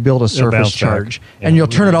 they build a surface charge. Yeah. And you'll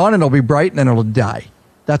turn it on and it'll be bright and then it'll die.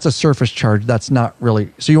 That's a surface charge. That's not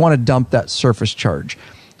really... So you want to dump that surface charge.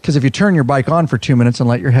 Because if you turn your bike on for 2 minutes and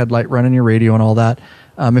let your headlight run and your radio and all that,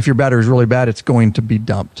 if your battery is really bad, it's going to be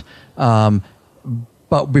dumped.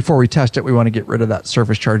 But before we test it, we want to get rid of that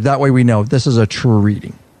surface charge. That way we know this is a true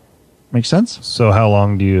reading. Make sense? So how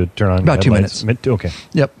long do you turn on about 2 minutes. Okay.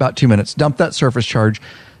 Yep, about 2 minutes. Dump that surface charge.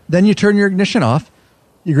 Then you turn your ignition off.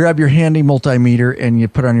 You grab your handy multimeter and you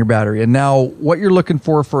put on your battery. And now what you're looking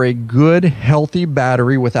for a good, healthy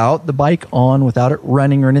battery without the bike on, without it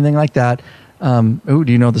running or anything like that. Do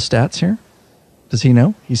you know the stats here? Does he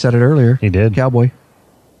know? He said it earlier. He did. Cowboy.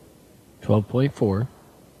 12.4.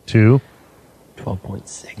 2.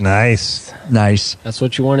 12.6. Nice. That's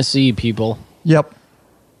what you want to see, people. Yep.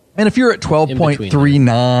 And if you're at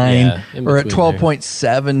 12.39 or at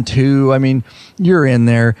 12.72, I mean, you're in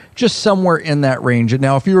there, just somewhere in that range. And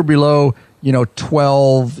now if you were below,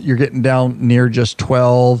 12, you're getting down near just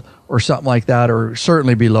 12 or something like that, or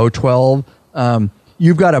certainly below 12.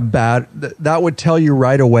 You've got that would tell you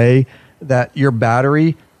right away that your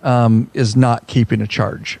battery is not keeping a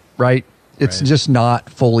charge, right? It's just not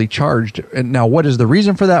fully charged. And now what is the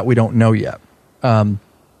reason for that? We don't know yet.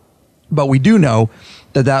 But we do know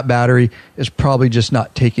that battery is probably just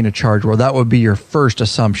not taking a charge. Well, that would be your first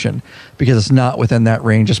assumption, because it's not within that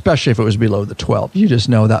range, especially if it was below the 12. You just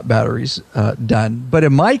know that battery's done. But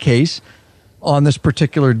in my case, on this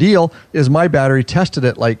particular deal, is my battery tested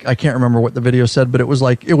it like, I can't remember what the video said, but it was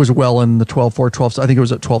well in the 12.4, 12. I think it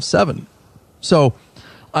was at 12.7. So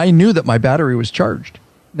I knew that my battery was charged.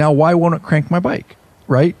 Now, why won't it crank my bike?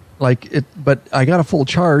 Right? But I got a full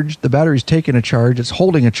charge. The battery's taking a charge. It's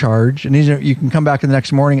holding a charge. And you can come back in the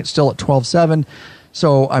next morning. It's still at 12.7.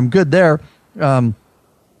 So I'm good there. So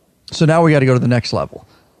now we got to go to the next level,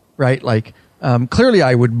 right? Clearly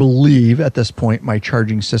I would believe at this point my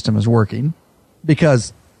charging system is working,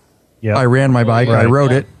 because I ran my bike. I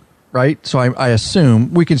rode it, right? So I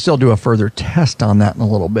assume we can still do a further test on that in a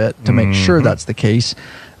little bit to make sure that's the case.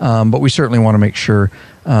 But we certainly want to make sure,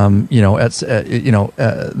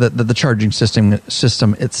 that the charging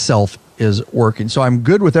system itself is working. So I'm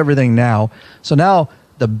good with everything now. So now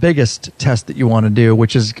the biggest test that you want to do,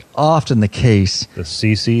 which is often the case, the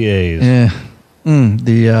CCAs,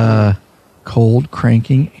 the cold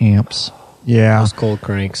cranking amps. Yeah, those cold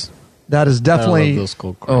cranks. That is definitely. I love those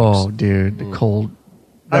cold cranks. Oh, dude, the cold.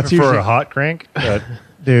 I prefer a hot crank, but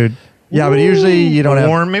dude. Yeah, but usually you don't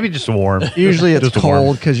warm, maybe just warm. Usually it's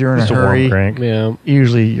cold because you're in a hurry. Warm crank. Yeah.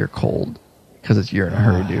 Usually you're cold because you're in a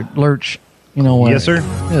hurry, dude. Lurch, you know what? Yes, sir.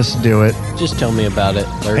 Just do it. Just tell me about it,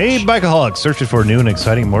 Lurch. Hey, bikeaholics, searching for new and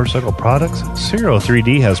exciting motorcycle products? Zero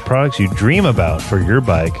 3D has products you dream about for your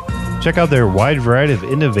bike. Check out their wide variety of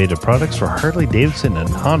innovative products for Harley Davidson and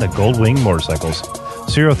Honda Goldwing motorcycles.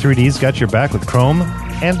 Zero 3D's got your back with chrome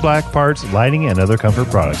and black parts, lighting, and other comfort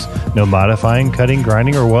products. No modifying, cutting,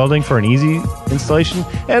 grinding, or welding for an easy installation,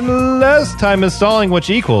 and less time installing,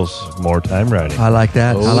 which equals more time riding. I like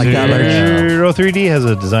that. I like that. Zero 3D has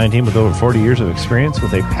a design team with over 40 years of experience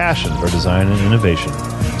with a passion for design and innovation.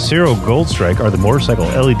 Zero Gold Strike are the motorcycle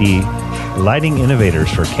LED lighting innovators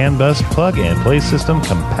for CAN bus plug and play system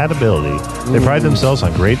compatibility. They pride themselves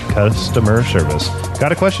on great customer service.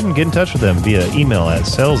 Got a question? Get in touch with them via email at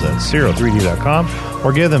sales@zero3d.com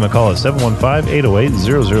or give them a call at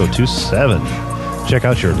 715-808-0027. Check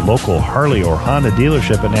out your local Harley or Honda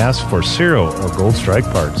dealership and ask for Zero or Gold Strike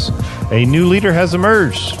parts. A new leader has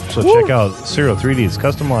emerged, so check out Zero 3D's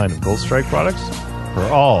custom line of Gold Strike products for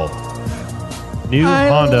all new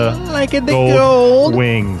Honda Gold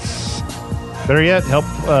Wings. Better yet, help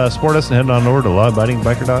support us and head on over to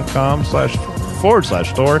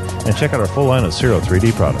lawabidingbikeR.com//store and check out our full line of Zero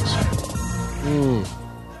 3D products.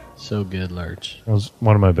 So good, Lurch. That was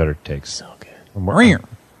one of my better takes. So good.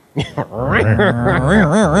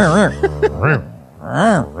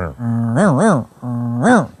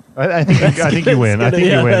 I think you win. I think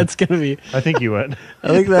you win. That's gonna be. I think you win. I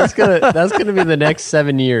think that's gonna be the next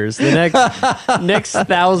 7 years. The next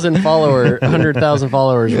 1,000 followers, 100,000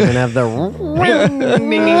 followers. We're gonna have the.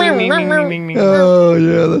 Oh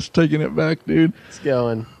yeah, that's taking it back, dude. It's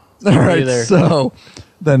going. All right, so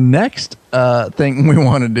the next thing we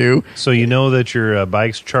want to do. So you know that your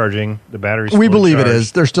bike's charging, the battery's We fully believe it charged.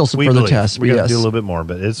 is. There's still some We further believe. tests. We but got to yes. do a little bit more,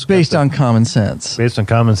 but it's Based on common sense. based on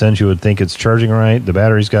common sense, you would think it's charging right. The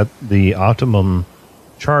battery's got the optimum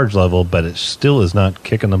charge level, but it still is not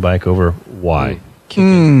kicking the bike over. Why?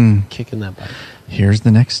 Kicking that bike. Here's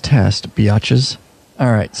the next test, biatches.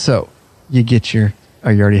 All right, so you get your,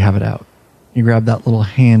 or you already have it out. You grab that little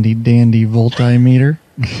handy dandy voltmeter.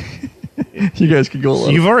 You guys could go a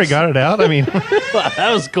little. You've already got it out? I mean,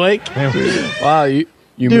 That was quick. Wow, you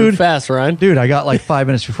Dude. moved fast, Ryan. Dude, I got like 5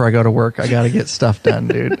 minutes before I go to work. I got to get stuff done,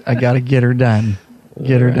 dude. I got to get her done.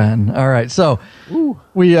 Get her done. All right, so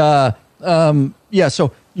we, so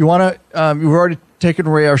you want to, we've already taken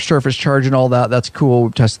away our surface charge and all that. That's cool.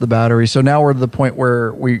 We've tested the battery. So now we're to the point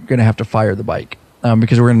where we're going to have to fire the bike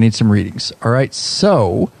because we're going to need some readings. All right,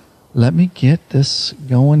 so let me get this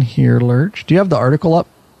going here, Lurch. Do you have the article up?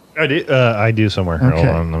 I do somewhere. Here. Okay.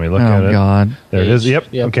 Hold on. Let me look at it. Oh, God. There it is. Yep.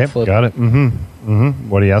 Yep, Okay. flip. Got it.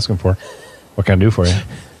 What are you asking for? What can I do for you?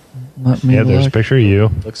 Let me Yeah, there's a look. picture of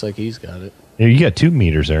you. Looks like he's got it. Yeah, you got 2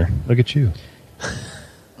 meters there. Look at you.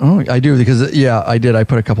 Oh, I do because, I did. I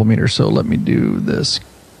put a couple meters. So let me do this.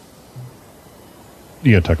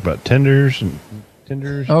 You got to talk about tenders and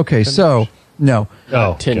tenders? Okay, Tenders? so, no.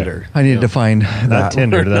 Oh, Tinder. I need to find Not that.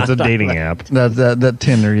 Tinder. That's a dating app. That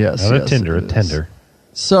Tinder, yes. Not a yes, Tinder, it a is. tender.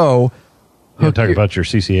 So, You want to talk your- about your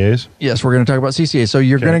CCAs? yes, we're going to talk about CCA. So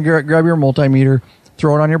you're Okay. going to grab your multimeter,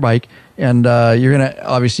 throw it on your bike, and you're going to,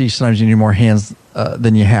 obviously, sometimes you need more hands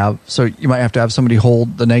than you have. So you might have to have somebody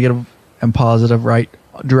hold the negative and positive, right,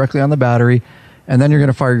 directly on the battery, and then you're going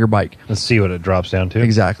to fire your bike. Let's see what it drops down to.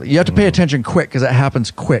 Exactly. You have to pay attention quick because it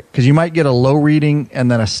happens quick. Because you might get a low reading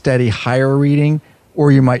and then a steady higher reading,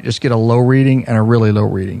 or you might just get a low reading and a really low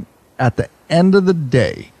reading. At the end of the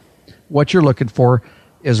day, what you're looking for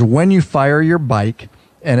is when you fire your bike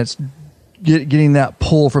and it's getting that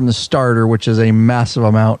pull from the starter, which is a massive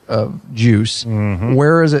amount of juice.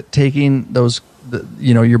 Where is it taking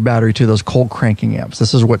your battery to those cold cranking amps?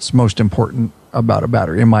 This is what's most important about a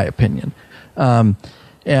battery, in my opinion.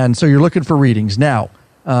 And so you're looking for readings. Now,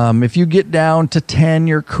 if you get down to 10,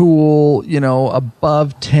 you're cool,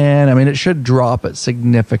 above 10. I mean, it should drop it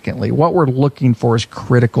significantly. What we're looking for is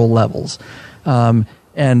critical levels.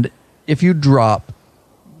 And if you drop,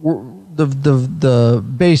 the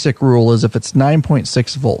basic rule is if it's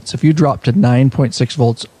 9.6 volts, if you drop to 9.6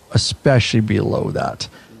 volts, especially below that.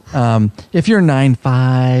 If you're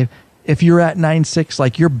 9.5, if you're at 9.6,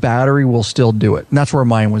 like your battery will still do it. And that's where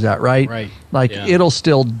mine was at, right? Right. Like Yeah. it'll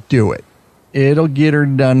still do it. It'll get her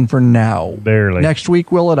done for now. Barely. Next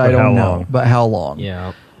week, will it? I But how don't know. long? But how long?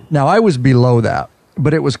 Yeah. Now, I was below that,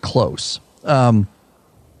 but it was close.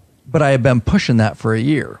 But I have been pushing that for a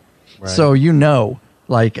year. Right. So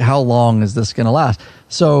like how long is this going to last?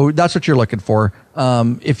 So that's what you're looking for.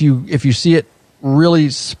 If you see it really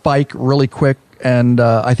spike really quick, and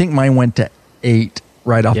I think mine went to 8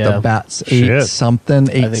 right off Yeah. the bats, Shit. 8 something,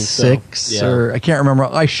 think 8.6, so. Yeah. or I can't remember.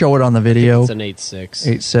 I show it on the video. It's an 8.6.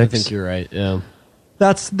 8.6. I think you're right. Yeah.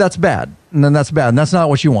 That's bad. And then that's bad. And that's not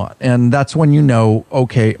what you want. And that's when you know,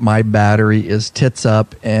 okay, my battery is tits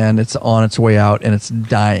up and it's on its way out and it's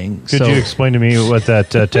dying. Could you explain to me what that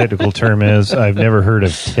technical term is? I've never heard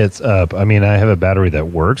of tits up. I mean, I have a battery that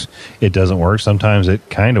works. It doesn't work. Sometimes it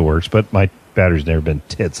kind of works, but my battery's never been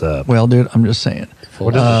tits up. Well, dude, I'm just saying.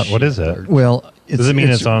 What is that? Well, Does it mean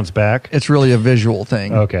it's on its back? It's really a visual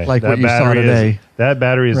thing. Okay. Like That what you saw battery today. That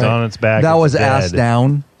battery is Right. on its back. That It's was dead. ass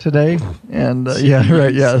down today. And yeah,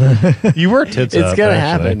 right. Yeah. You were tits up. It's gonna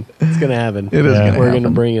actually. happen. It's gonna happen. It is Yeah. going to We're happen.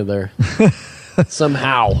 gonna bring you there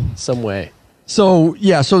somehow, some way. So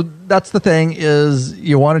yeah, so that's the thing is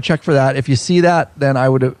you want to check for that. If you see that, then I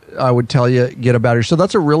would tell you get a battery. So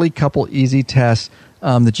that's a really couple easy tests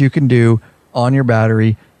that you can do on your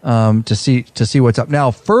battery to see what's up.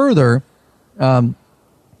 Now further,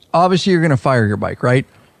 obviously you're going to fire your bike, right?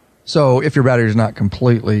 So if your battery is not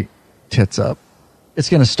completely tits up, it's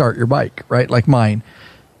going to start your bike, right? Like mine.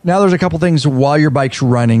 Now there's a couple things while your bike's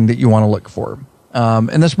running that you want to look for.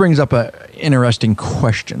 And this brings up an interesting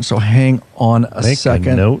question. So hang on a Make second.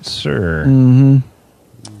 a note, sir. Mm-hmm.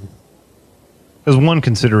 Because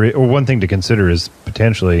one thing to consider is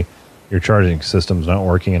potentially your charging system's not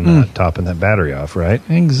working and not topping that battery off, right?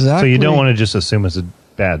 Exactly. So you don't want to just assume it's a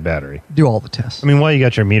bad battery. do all the tests. I mean, while you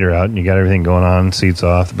got your meter out and you got everything going on, seats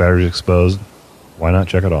off, the battery's exposed, why not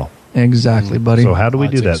check it all? Exactly, buddy. So how do we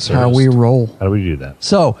do that, That's sir? How we roll. How do we do that?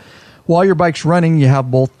 So while your bike's running, you have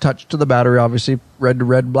both touch to the battery, obviously, red to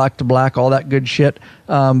red, black to black, all that good shit.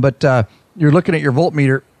 But you're looking at your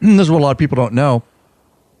voltmeter. This is what a lot of people don't know.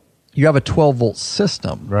 you have a 12-volt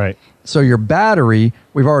system. Right. So your battery,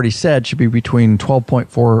 we've already said, should be between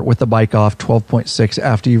 12.4 with the bike off, 12.6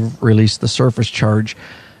 after you've released the surface charge.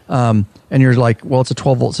 And you're like, well, it's a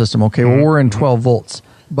 12-volt system. Okay, well, we're in 12 volts.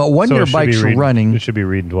 But when your bike's running... It should be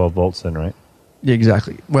reading 12 volts then, right?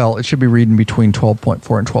 Exactly. Well, it should be reading between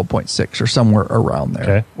 12.4 and 12.6 or somewhere around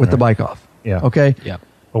there with the bike off. Yeah. Okay? Yeah.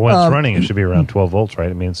 But when it's running, it should be around 12 volts, right?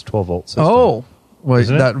 It means 12 volt system. Oh, well,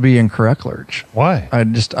 Isn't it? that would be incorrect, Lurch. Why? I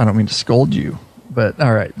don't mean to scold you, but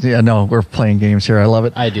all right. Yeah, no, we're playing games here. I love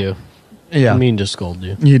it. I do. Yeah. I mean to scold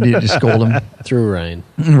you. You need to scold him. Through Ryan.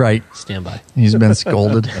 Right. Stand by. He's been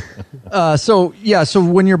scolded. So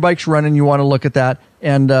when your bike's running, you want to look at that.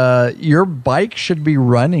 And your bike should be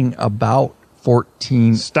running about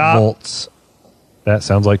 14 volts. That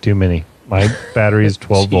sounds like too many. My battery is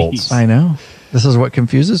 12 volts. I know. This is what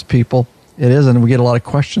confuses people. It is, and we get a lot of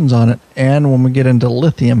questions on it. And when we get into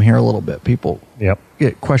lithium here a little bit, people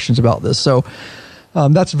get questions about this. So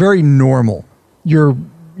that's very normal. Your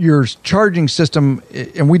charging system,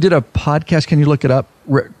 and we did a podcast. Can you look it up?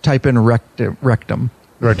 Type in rectum.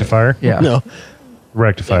 Rectifier? Yeah. No.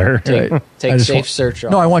 Rectifier. Take safe search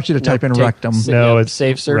off. No, I want you to type in rectum. No, it's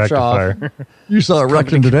safe search rectifier. off. You saw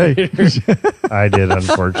rectum today. I did,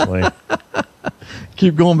 unfortunately.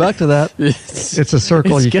 Keep going back to that. It's a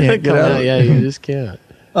circle you can't get out of. Yeah, you just can't.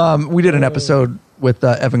 We did an episode with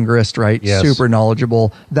Evan Grist, right? Yes. Super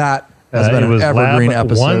knowledgeable. That has been an evergreen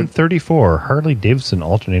episode. 134, Harley Davidson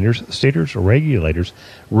alternators, stators, regulators,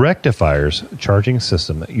 rectifiers, charging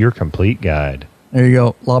system, your complete guide. There you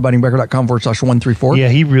go. lawabidingbiker.com/134. Yeah,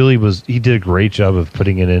 he did a great job of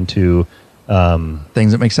putting it into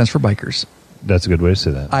things that make sense for bikers. That's a good way to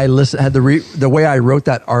say that. I listened. The way I wrote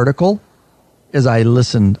that article is I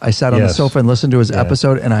listened. I sat on the sofa and listened to his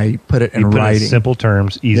episode, and I put it in writing. Simple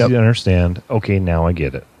terms, easy to understand. Okay, now I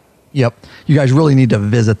get it. Yep. You guys really need to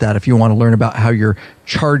visit that if you want to learn about how your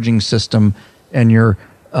charging system and your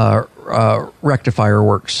rectifier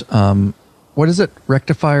works. What is it?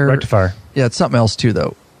 Rectifier? Rectifier. Yeah, it's something else too,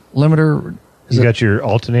 though. Limiter. You got your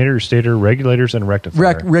alternator, stator, regulators, and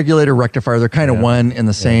rectifier. Regulator, rectifier. They're kind of one and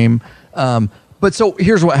the same. But so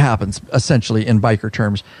here's what happens, essentially, in biker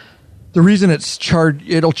terms. The reason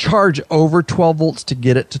it'll charge over 12 volts to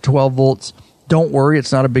get it to 12 volts. Don't worry,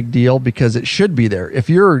 it's not a big deal because it should be there. If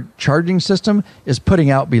your charging system is putting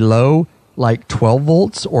out below like 12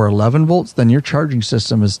 volts or 11 volts, then your charging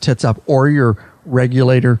system is tits up, or your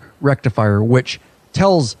regulator rectifier, which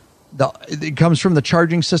tells it comes from the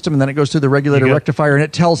charging system and then it goes through the regulator rectifier and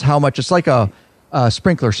it tells how much. It's like a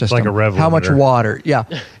sprinkler system. Like a rev how much limiter. Water. Yeah.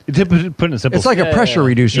 To put it in simple, It's like a pressure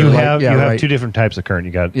reducer. You have two different types of current.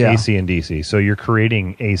 You got AC and DC. So you're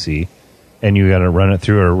creating AC, and you got to run it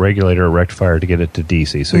through a regulator or rectifier to get it to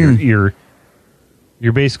DC. So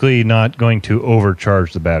you're basically not going to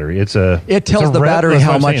overcharge the battery. It tells the battery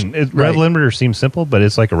how much. Rev limiter seems simple, but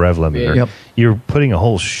it's like a rev limiter. Yep. You're putting a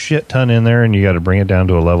whole shit ton in there, and you got to bring it down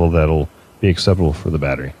to a level that'll be acceptable for the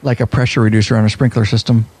battery. Like a pressure reducer on a sprinkler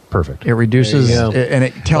system. Perfect. It reduces and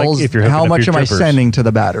it tells how much am I sending to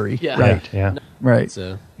the battery. Yeah. Right. Yeah. Right.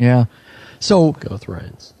 So Yeah. So go with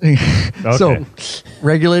Ryan's. So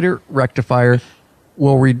regulator rectifier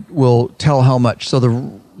will tell how much. So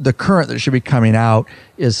the current that should be coming out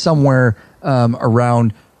is somewhere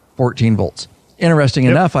around 14 volts. Interesting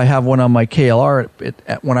enough, I have one on my KLR.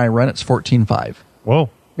 When I run, it's 14.5. Whoa.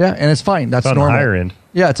 Yeah, and it's fine. That's on normal. the higher end.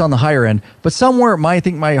 Yeah, it's on the higher end. But somewhere, I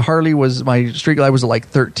think my Street Glide was at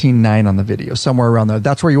like 13.9 on the video, somewhere around there.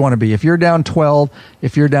 That's where you want to be. If you're down 12,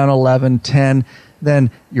 if you're down 11, 10, then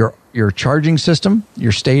your charging system,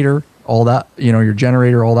 your stator, all that, your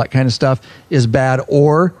generator, all that kind of stuff is bad,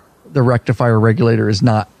 or the rectifier regulator is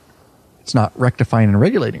not rectifying and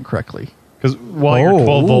regulating correctly. Because while your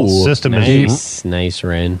 12 volt system is nice,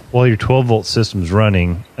 Ryan. While your 12 volt system's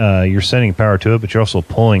running, you're sending power to it, but you're also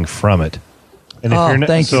pulling from it. And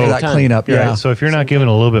thank you for that cleanup. Yeah. Right, so if you're not giving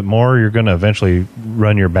a little bit more, you're going to eventually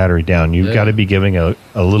run your battery down. You've got to be giving a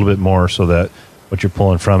little bit more so that what you're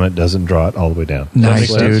pulling from it doesn't draw it all the way down.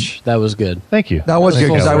 Nice, dude. That was good. Thank you. That was good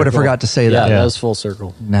because I would have forgot to say that. Yeah, that was full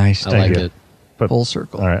circle. Nice. I liked it. Full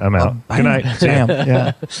circle. All right, I'm out. Good night. Damn.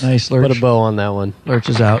 Yeah. Nice, Lurch. Put a bow on that one. Lurch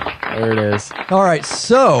is out. There it is. All right.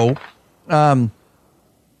 So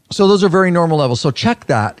those are very normal levels. So check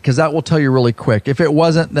that because that will tell you really quick. If it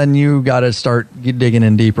wasn't, then you got to start digging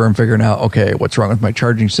in deeper and figuring out, okay, what's wrong with my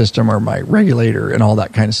charging system or my regulator and all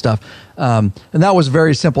that kind of stuff. And that was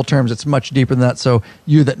very simple terms. It's much deeper than that. So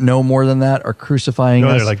you that know more than that are crucifying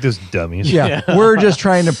us. They're like, this dummies. Yeah. We're just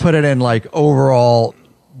trying to put it in like overall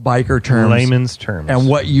biker terms, layman's terms, and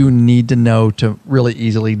what you need to know to really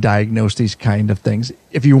easily diagnose these kind of things.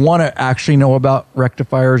 If you want to actually know about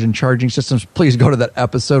rectifiers and charging systems, please go to that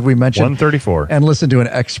episode we mentioned, 134, and listen to an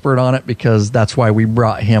expert on it, because that's why we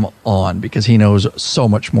brought him on, because he knows so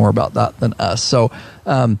much more about that than us. So,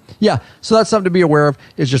 so that's something to be aware of,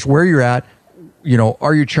 is just where you're at.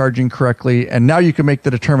 Are you charging correctly? And now you can make the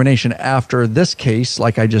determination after this case.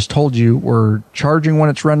 Like I just told you, we're charging when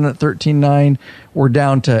it's running at 13.9. We're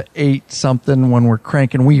down to 8 something when we're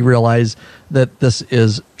cranking. We realize that this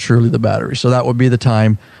is truly the battery. So that would be the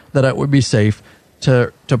time that it would be safe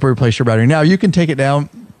to replace your battery. Now you can take it down.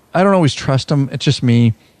 I don't always trust them. It's just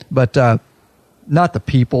me, but not the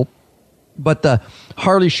people. But the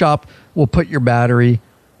Harley shop will put your battery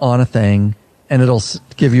on a thing, and it'll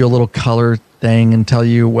give you a little color thing and tell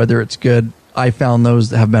you whether it's good. I found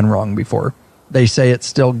those that have been wrong before. They say it's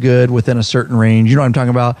still good within a certain range. You know what I'm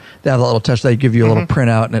talking about? They have a little touch. They give you a little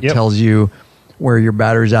printout, and it tells you where your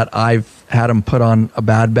battery's at. I've had them put on a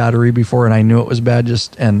bad battery before, and I knew it was bad,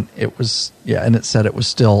 and it was, and it said it was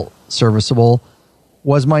still serviceable.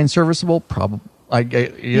 Was mine serviceable? Probably.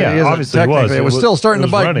 Obviously it was still starting to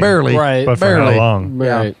bike running. barely. Right. But for barely. how long?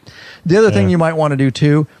 Right. The other thing you might want to do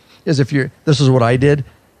too is this is what I did,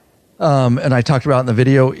 and I talked about in the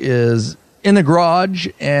video, is in the garage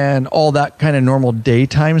and all that kind of normal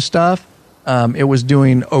daytime stuff, it was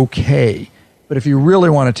doing okay. But if you really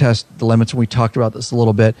want to test the limits, and we talked about this a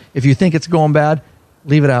little bit, if you think it's going bad,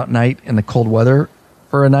 leave it out at night in the cold weather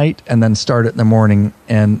for a night, and then start it in the morning.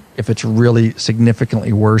 And if it's really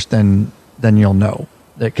significantly worse, then you'll know.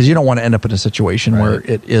 Because you don't want to end up in a situation where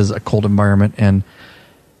it is a cold environment and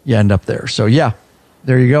you end up there. So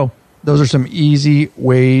there you go. Those are some easy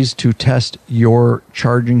ways to test your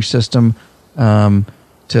charging system, to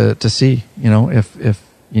see, if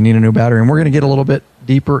you need a new battery. And we're going to get a little bit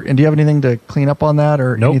deeper. And do you have anything to clean up on that,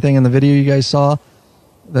 or anything in the video you guys saw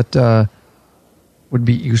that would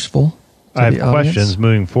be useful? I have questions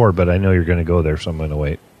moving forward, but I know you're going to go there, so I'm going to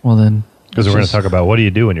wait. Well, then. Because we're going to talk about what do you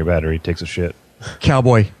do when your battery takes a shit.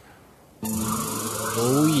 Cowboy.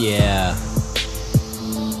 Oh, yeah.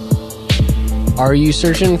 Are you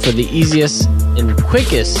searching for the easiest and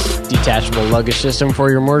quickest detachable luggage system for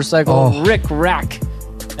your motorcycle? Rick Rack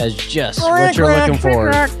has just what you're looking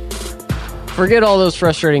for. Forget all those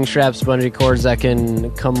frustrating straps, bungee cords that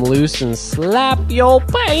can come loose and slap your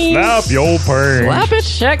pain. Slap it.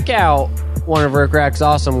 Check out one of Rick Rack's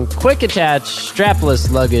awesome quick attach strapless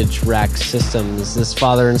luggage rack systems. This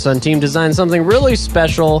father and son team designed something really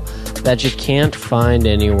special that you can't find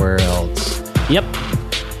anywhere else. Yep.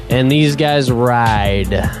 And these guys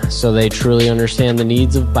ride, so they truly understand the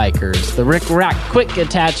needs of bikers. The Rick Rack quick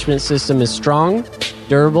attachment system is strong,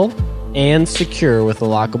 durable, and secure with a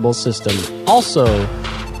lockable system. Also,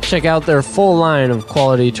 check out their full line of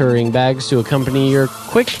quality touring bags to accompany your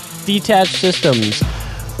quick detach systems.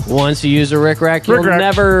 Once you use a Rick Rack, you'll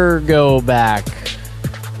never go back.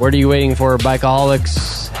 What are you waiting for,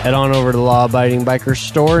 bikeaholics? Head on over to the Law Abiding Biker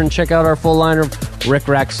store and check out our full line of Rick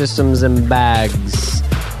Rack systems and bags.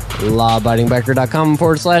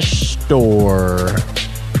 lawabidingbikers.com/store.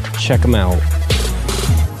 Check them out.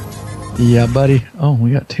 Yeah, buddy. Oh,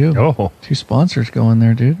 we got two sponsors going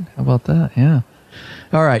there, dude. How about that? Yeah.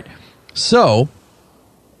 All right. So,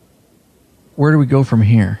 where do we go from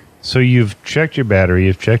here? So you've checked your battery,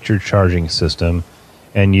 you've checked your charging system,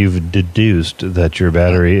 and you've deduced that your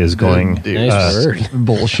battery is going... Nice word.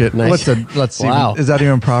 Bullshit. Nice. Let's see. Wow. Is that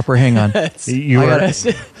even proper? Hang on.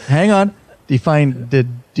 Hang on. Define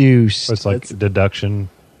deduced. It's like deduction.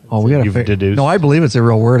 Oh, we got to deduced. No, I believe it's a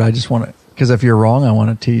real word. I just want to... Because if you're wrong, I want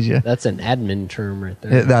to tease you. That's an admin term right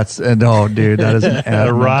there. No, dude, that is an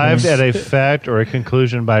admin Arrived term. at a fact or a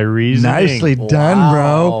conclusion by reasoning. Nicely done,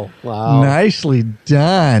 bro. Wow. Nicely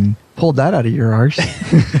done. Pulled that out of your arse.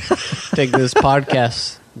 Take this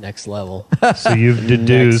podcast next level. So you've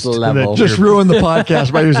deduced Next level. that Just ruined the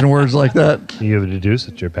podcast by using words like that. you've deduced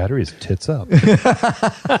that your battery is tits up.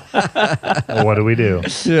 What do we do?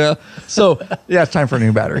 Yeah. So, it's time for a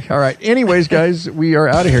new battery. All right. Anyways, guys, we are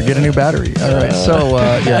out of here. Get a new battery. All right. So,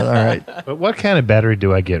 all right. But what kind of battery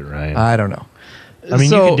do I get, Ryan? I don't know. I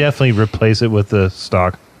mean, you can definitely replace it with the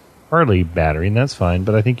stock Harley battery, and that's fine,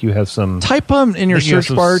 but I think you have some... Type in your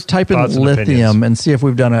search bar, type in lithium, and see if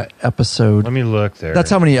we've done an episode. Let me look there. That's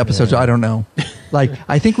how many episodes, I don't know.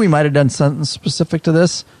 I think we might have done something specific to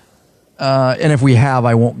this, and if we have,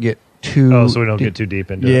 I won't get too... Oh, so we don't get too deep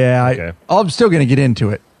into it? Yeah, Okay. I'm still going to get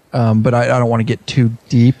into it, but I don't want to get too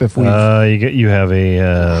deep if we... You have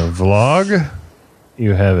a vlog,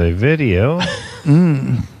 you have a video,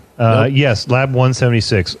 Yes,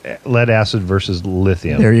 LAB-176, lead acid versus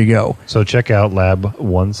lithium. There you go. So check out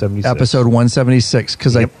LAB-176. Episode 176,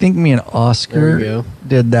 because I think me and There Oscar you go.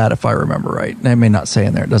 did that, if I remember right. And I may not say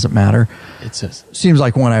in there. It doesn't matter. It says Seems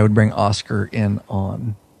like one I would bring Oscar in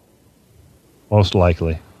on. Most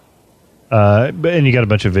likely. And you got a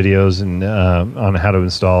bunch of videos and on how to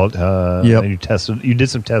install it. Yep. And you did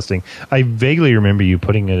some testing. I vaguely remember you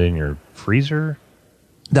putting it in your freezer.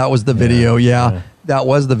 That was the video, yeah. That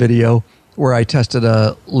was the video where I tested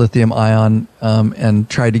a lithium ion and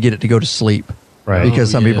tried to get it to go to sleep. Right. Because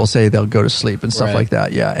some yeah. people say they'll go to sleep and stuff Right. like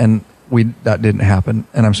that, yeah. And that didn't happen.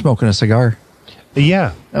 And I'm smoking a cigar.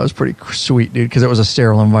 Yeah. That was pretty sweet, dude, because it was a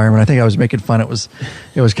sterile environment. I think I was making fun. It was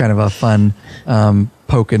kind of a fun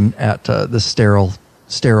poking at the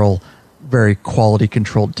sterile, very quality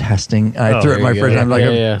controlled testing. And I threw it in my there you fridge. go. I'm like,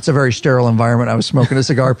 Yeah. it's a very sterile environment. I was smoking a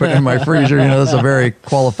cigar, putting it in my freezer. That's a very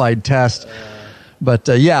qualified test. But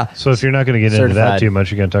yeah. So if you're not going to get into that Certified. too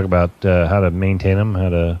much, you're going to talk about how to maintain them, how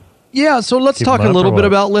to... Yeah, so let's Keep talk a them up little or bit what?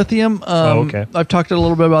 about lithium. Okay. I've talked a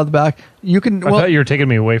little bit about the back. You can. I thought you were taking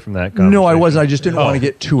me away from that conversation. No, I wasn't. I just didn't want to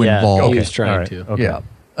get too yeah, involved. he was trying All right. to. Okay. Yeah.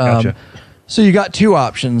 Gotcha. So you got two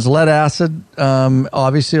options: lead acid,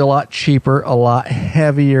 obviously a lot cheaper, a lot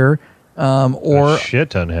heavier, or a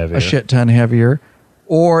shit ton heavier. a shit ton heavier,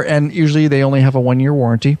 and usually they only have a 1-year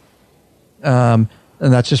warranty, and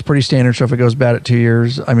that's just pretty standard. So if it goes bad at 2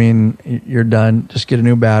 years, I mean, you're done. Just get a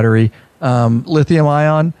new battery. Lithium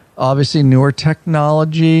ion, obviously newer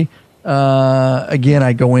technology. Again,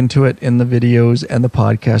 I go into it in the videos and the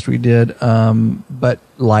podcast we did, but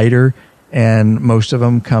lighter, and most of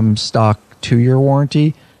them come stock 2-year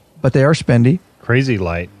warranty, but they are spendy. Crazy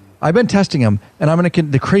light. I've been testing them, and I'm going to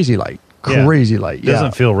the crazy light. Yeah. Crazy light. It doesn't Yeah.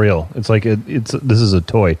 feel real. It's like this is a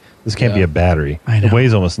toy. This can't be a battery. I know. It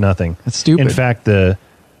weighs almost nothing. That's stupid. In fact, the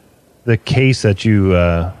case that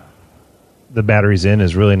the battery's in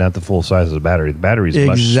is really not the full size of the battery. The battery's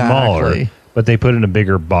much smaller, Exactly. but they put it in a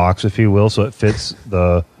bigger box, if you will, so it fits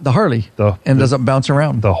the Harley, The- and the- doesn't bounce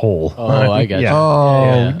around. the hole. Oh, I got you. Yeah.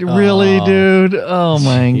 Oh, Yeah. really, Oh. dude? Oh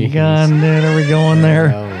my Jeez. god, dude, are we going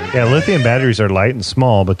there? Yeah, lithium batteries are light and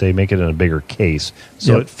small, but they make it in a bigger case,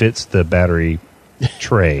 so Yep. it fits the battery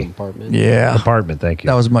tray. Apartment. Yeah, Compartment, thank you.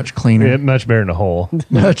 that was much cleaner. Yeah, much better than a hole.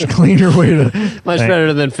 Much cleaner way to. Much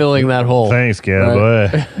better than filling that hole. Thanks, cowboy.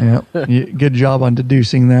 Yeah, good job on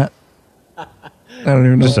deducing that. I don't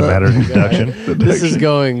even know. Just a matter of deduction. This is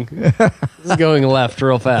going left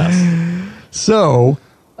real fast. So,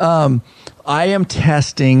 I am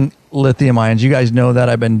testing lithium ions. You guys know that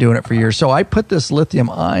I've been doing it for years. So I put this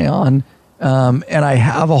lithium ion, and I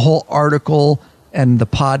have a whole article and the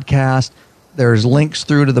podcast. There's links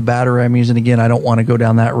through to the battery I'm using. Again, I don't want to go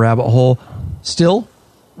down that rabbit hole. Still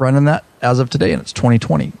running that as of today, and it's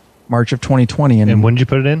 2020, March of 2020. And when did you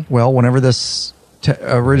put it in? Well, whenever this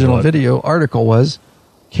original What? video article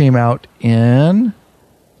came out in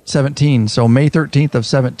 17. So May 13th of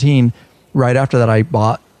 17, right after that I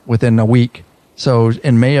bought within a week. So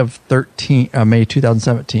in May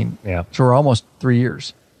 2017. Yeah. So we're almost 3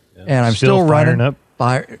 years. And I'm Still still firing running up?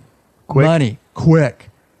 quick. Money, quick.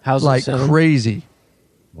 How's it like sound? crazy.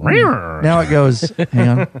 Now it goes, hang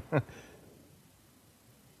on.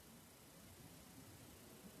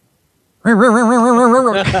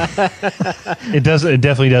 It doesn't. It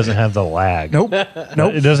definitely doesn't have the lag. Nope. Nope.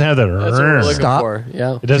 It doesn't have that. That's what we're looking Stop. for.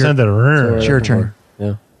 Yeah. It doesn't have that. It's your turn.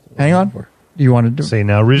 Yeah. Hang on. Do you want to Say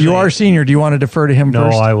now. Originally, You are senior. Do you want to defer to him No,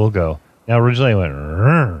 first? I will go. Now originally it went.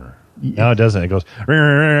 Now it doesn't. It goes.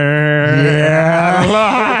 Yeah.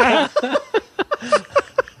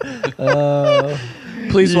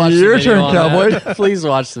 Please watch Your the video turn, on cowboy. that. Please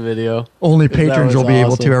watch the video. Only That patrons was will be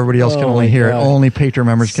able awesome. to. Everybody else can Oh only my hear it. God. Only patron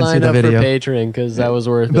members can see Sign the up video. for Patreon because that was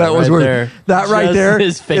worth it. That was right worth there. that right Just there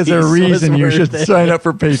his face is a reason was you worth should it. sign up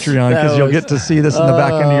for Patreon because That you'll was- get to see this in the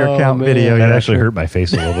back end of your account Oh, video. man. That Yeah, actually sure. hurt my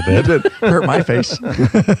face a little bit. It did. Hurt my face.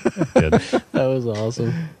 Did. That was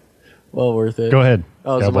awesome. Well worth it. Go ahead.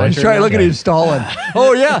 Oh, so Cowboy. my He's turn trying. now? Look at him stalling.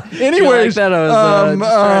 Oh yeah. Anyways, that? I was,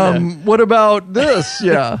 just trying what about this?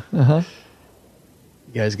 Yeah. You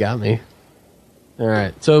guys got me. All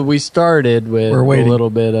right. So we started with We're a waiting. little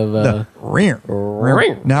bit of The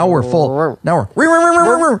now we're full. Now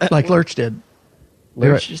we're like Lurch did. Do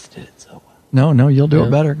Lurch it. just did it so well. No, you'll do Yeah.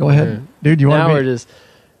 it better. Go ahead, Yeah. dude. You Now want we're to be? just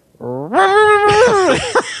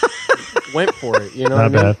went for it. You know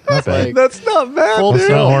Not what I mean? bad. Not It's bad. like That's not bad. full That's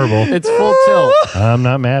dude. not tilt. horrible. It's full tilt. I'm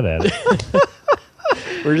not mad at it.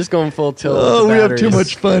 We're just going full tilt. Oh, with we the have too batteries.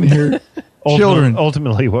 much fun here. Children.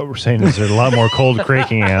 Ultimately, what we're saying is there's a lot more cold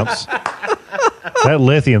cranking amps. That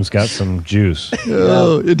lithium's got some juice.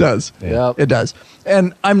 Oh, it does. Yep. It does.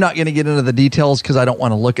 And I'm not going to get into the details because I don't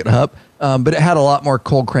want to look it up. But it had a lot more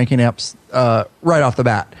cold cranking amps right off the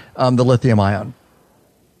bat, the lithium ion.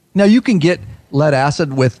 Now, you can get lead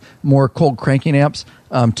acid with more cold cranking amps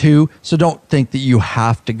too. So don't think that you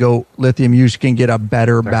have to go lithium. You can get a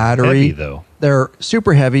better battery. Heavy, though. They're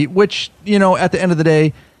super heavy, which, at the end of the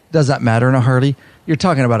day, does that matter in a Harley? You're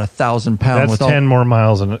talking about 1,000 pounds. That's 10 more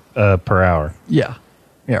miles per hour. Yeah.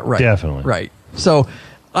 Yeah, right. Definitely. Right. So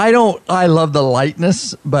I love the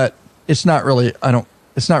lightness, but it's not really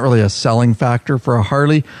a selling factor for a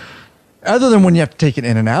Harley. Other than when you have to take it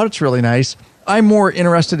in and out, it's really nice. I'm more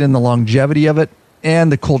interested in the longevity of it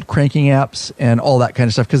and the cold cranking apps and all that kind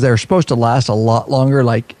of stuff because they're supposed to last a lot longer,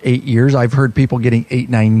 like 8 years. I've heard people getting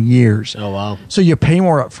 8-9 years. Oh, wow. So you pay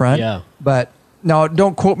more up front. Yeah. But now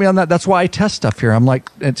don't quote me on that. That's why I test stuff here. I'm like,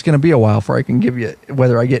 it's going to be a while before I can give you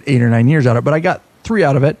whether I get 8 or 9 years out of it. But I got 3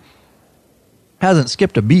 out of it. Hasn't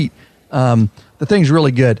skipped a beat. The thing's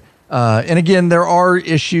really good. And again, there are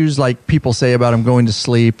issues like people say about them going to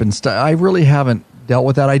sleep and stuff. I really haven't dealt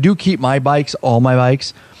with that. I do keep all my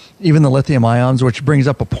bikes, even the lithium ions, which brings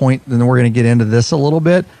up a point. Then we're going to get into this a little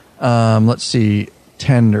bit. Let's see.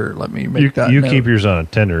 Tender. Let me make that. You note. keep yours on a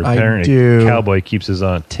tender. I Apparently, do. Cowboy keeps his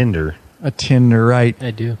on a Tinder. A Tinder, right?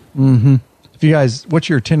 I do. Mm-hmm. If you guys, what's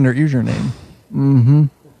your Tinder username? Mm-hmm.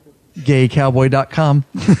 Gaycowboy.com.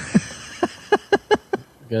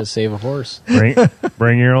 Gotta save a horse.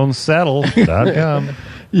 Bring your own saddle.com.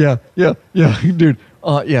 Yeah, dude.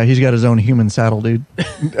 Yeah, he's got his own human saddle, dude.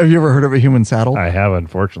 Have you ever heard of a human saddle? I have,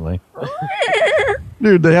 unfortunately.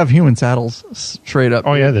 Dude, they have human saddles straight up.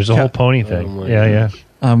 Oh, yeah, there's a whole pony thing. my Yeah.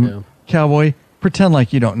 Yeah. Cowboy, pretend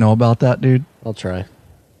like you don't know about that, dude. I'll try.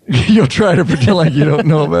 You'll try to pretend like you don't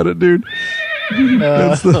know about it, dude.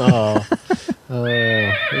 The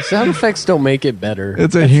sound effects don't make it better.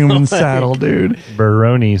 It's a human saddle, dude.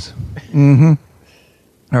 Baronis. Mm-hmm.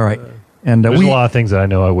 All right. And There's a lot of things that I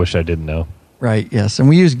know I wish I didn't know. Right, yes. And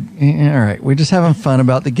we use, all right, we're just having fun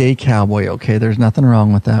about the gay cowboy, okay? There's nothing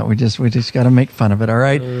wrong with that. We just got to make fun of it, all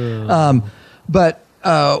right? But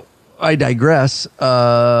I digress.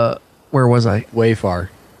 Where was I? Way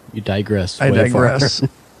far. You digress. I way digress. Far.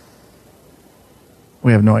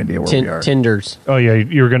 We have no idea where we are. Tenders. Oh, yeah,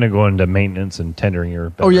 you were going to go into maintenance and tendering your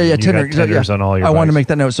battery. Oh, yeah, You tenders. got tenders on all your I wanted to bikes. make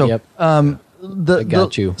that note. So, Yep. I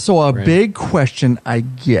got you. So a Right. big question I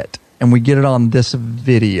get, and we get it on this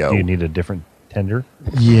video. Do you need a different tender?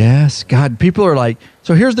 Yes, God, people are like,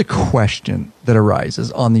 so here's the question that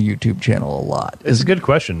arises on the YouTube channel a lot. It's a good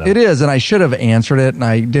question, though. It is, and I should have answered it, and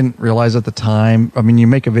I didn't realize at the time. I mean, you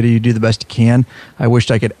make a video, you do the best you can. I wished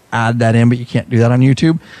I could add that in, but you can't do that on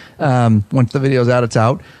YouTube. Once the video's out, it's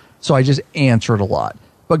out. So I just answer it a lot.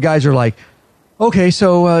 But guys are like, okay,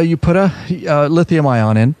 so you put a lithium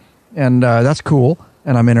ion in, and that's cool,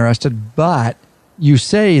 and I'm interested, but you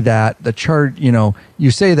say that the charge,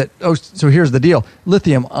 you say that, oh, so here's the deal.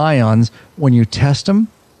 Lithium ions, when you test them,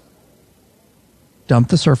 dump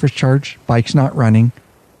the surface charge, bike's not running,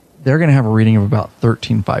 they're going to have a reading of about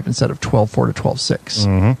 13.5 instead of 12.4 to 12.6.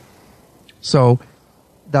 Mm-hmm. So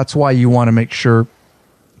that's why you want to make sure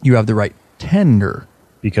you have the right tender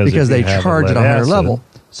because they charge at a higher level.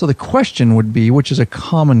 So the question would be, which is a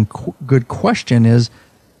common good question, is,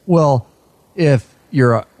 well, if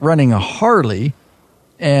you're running a Harley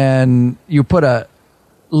and you put a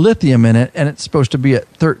lithium in it and it's supposed to be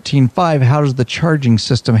at 13.5, how does the charging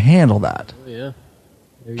system handle that? Oh, yeah.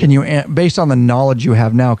 Can you, based on the knowledge you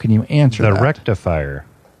have now, can you answer that? The rectifier.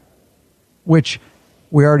 Which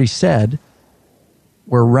we already said,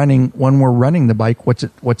 when we're running the bike, what's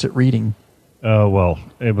it reading? Oh, well,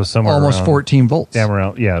 it was somewhere Almost around 14 volts. Damn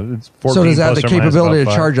around, yeah. It's 14 So does that have the plus or minus capability to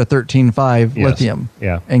about charge a 13.5 Yes. lithium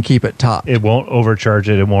Yeah. and keep it topped? It won't overcharge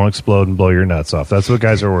it. It won't explode and blow your nuts off. That's what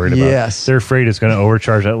guys are worried about. Yes. They're afraid it's going to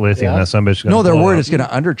overcharge that lithium. Yeah. That some bitch going to No, they're blow worried up. it's going to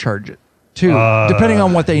undercharge it too, depending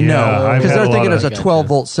on what they yeah, know. I've Because had they're a lot thinking of- it's a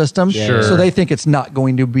 12-volt system, Sure. so they think it's not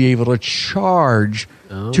going to be able to charge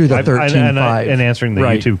to the 13.5. And answering the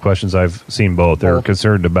Right. YouTube questions, I've seen both. They're Oh.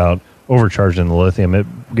 concerned about overcharging the lithium, it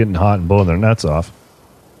getting hot and blowing their nuts off.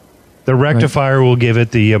 The rectifier will give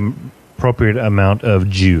it the appropriate amount of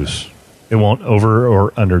juice. It won't over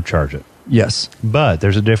or undercharge it. Yes. But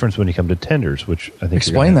there's a difference when you come to tenders, which I think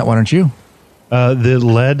Explain that, why don't you? The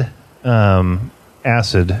lead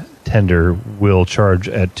acid tender will charge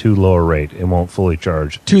at too low a rate. It won't fully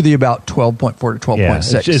charge. To the about 12.4 to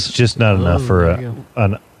 12.6. Yeah, it's just not enough for there you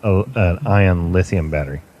an ion lithium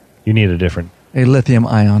battery. You need a different. A lithium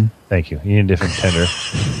ion. Thank you. You need a different tender.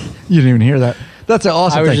 You didn't even hear that. That's an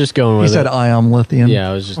awesome I was thing. just going with He said it. ion lithium. Yeah,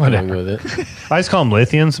 I was just Whatever. going with it. I just call them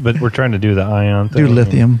lithiums, but we're trying to do the ion thing. Do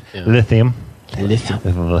lithium. Yeah. Lithium.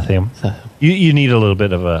 Lithium. You need a little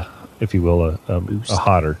bit of a, if you will, a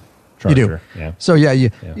hotter charger. You do. Yeah. So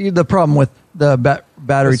the problem with the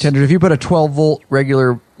battery tenders, if you put a 12-volt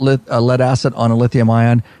regular lead acid on a lithium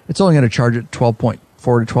ion, it's only going to charge it 12.4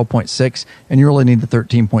 to 12.6, and you really need the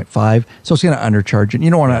 13.5. So it's going to undercharge it. You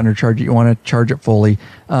don't want to undercharge it. You want to charge it fully.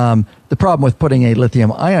 The problem with putting a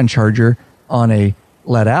lithium ion charger on a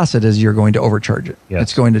lead acid is you're going to overcharge it. Yes.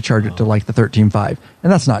 It's going to charge it to like the 13.5,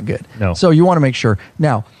 and that's not good. No. So you want to make sure.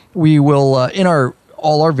 Now, we will, in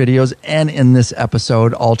all our videos and in this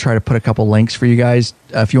episode, I'll try to put a couple links for you guys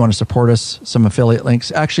if you want to support us, some affiliate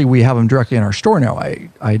links. Actually, we have them directly in our store now.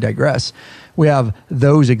 I digress. We have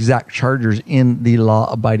those exact chargers in the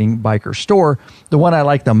law-abiding biker store. The one I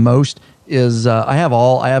like the most is I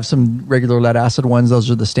have some regular lead acid ones. Those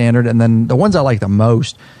are the standard. And then the ones I like the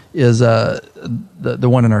most is the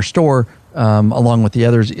one in our store, along with the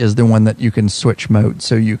others, is the one that you can switch mode.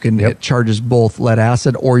 So you can, it charges both lead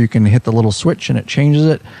acid, or you can hit the little switch and it changes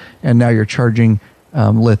it. And now you're charging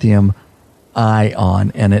lithium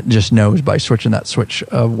ion, and it just knows by switching that switch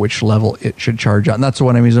of which level it should charge on. That's the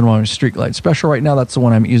one I'm using on my Street Glide Special right now. That's the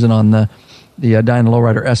one I'm using on the Dyna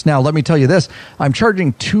Lowrider S. Now, let me tell you this. I'm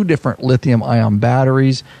charging 2 different lithium ion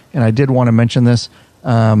batteries, and I did want to mention this.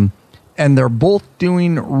 And they're both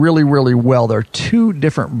doing really, really well. They're 2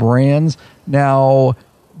 different brands. Now,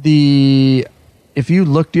 if you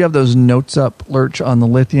look, do you have those notes up, Lurch, on the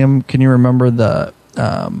lithium? Can you remember the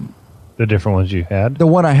different ones you had? The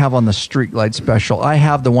one I have on the Street Glide Special. I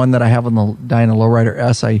have the one that I have on the Dyna Lowrider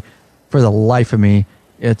S. For the life of me,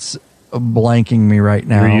 it's blanking me right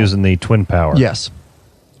now. You're using the Twin Power. Yes,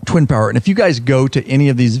 Twin Power. And if you guys go to any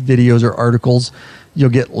of these videos or articles,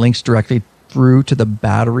 you'll get links directly through to the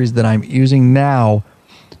batteries that I'm using now.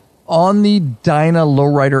 On the Dyna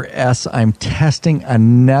Lowrider S, I'm testing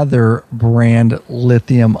another brand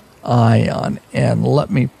lithium ion, and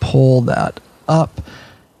let me pull that up.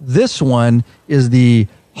 This one is the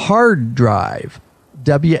hard drive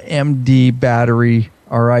WMD battery.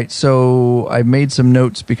 All right, so I made some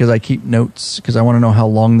notes because I keep notes because I want to know how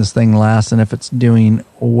long this thing lasts and if it's doing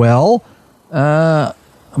well. I'm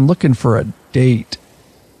looking for a date.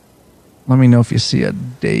 Let me know if you see a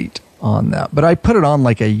date on that. But I put it on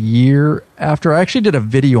like a year after. I actually did a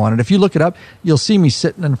video on it. If you look it up, you'll see me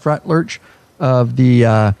sitting in front, Lurch, of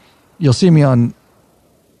the, you'll see me on,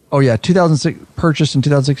 2006, purchased in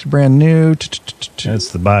 2006, brand new.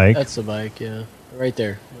 That's the bike. That's the bike, yeah. Right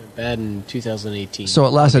there. Went bad in 2018. So it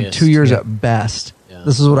lasted 2 years at best. Yeah.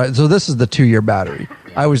 This is the 2-year battery.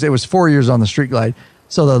 Yeah. It was 4 years on the Street Glide.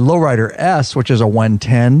 So the Lowrider S, which is a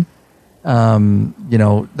 110,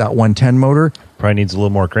 that 110 motor. Probably needs a little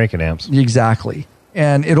more cranking amps. Exactly.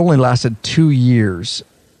 And it only lasted 2 years.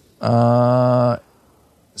 Wow,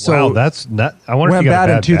 that's not. I wonder if you got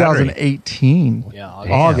a bad in 2018. Battery. Yeah,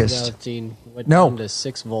 August. 2018 went down to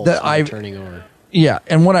 6 volts turning over. Yeah,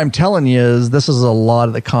 and what I'm telling you is this is a lot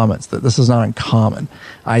of the comments that this is not uncommon.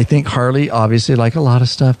 I think Harley, obviously, like a lot of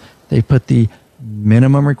stuff, they put the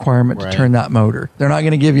minimum requirement to turn that motor. They're not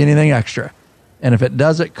going to give you anything extra. And if it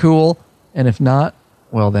does it, cool. And if not,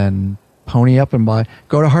 well, then pony up and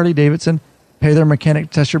go to Harley Davidson, pay their mechanic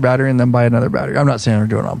to test your battery, and then buy another battery. I'm not saying they're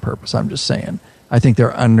doing it on purpose. I'm just saying I think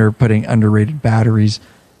they're putting underrated batteries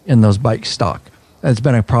in those bike stock. It's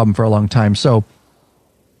been a problem for a long time. So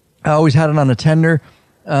I always had it on a tender.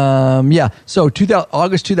 So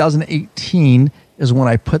August 2018 is when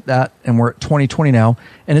I put that, and we're at 2020 now,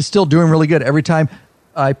 and it's still doing really good every time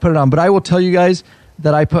I put it on. But I will tell you guys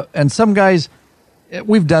that and some guys,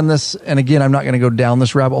 we've done this, and again, I'm not going to go down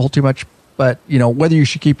this rabbit hole too much, but whether you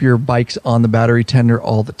should keep your bikes on the battery tender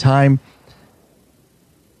all the time,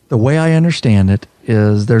 the way I understand it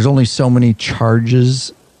is there's only so many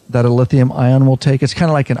charges that a lithium ion will take. It's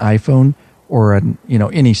kind of like an iPhone or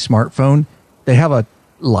any smartphone. They have a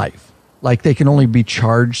life. Like they can only be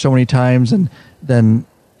charged so many times, and then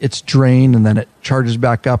it's drained, and then it charges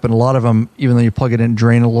back up. And a lot of them, even though you plug it in,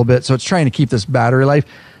 drain a little bit. So it's trying to keep this battery life.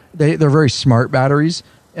 They're very smart batteries.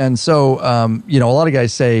 And so, a lot of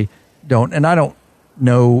guys say don't, and I don't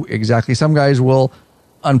know exactly. Some guys will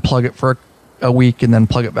unplug it for a week and then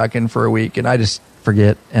plug it back in for a week, and I just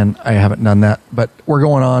forget, and I haven't done that. But we're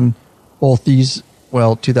going on both these,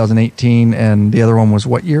 2018, and the other one was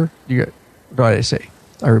what year? What did I say?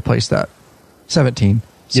 I replaced that. 17.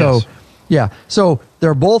 So, yes. Yeah. So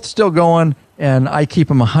they're both still going, and I keep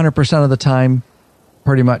them 100% of the time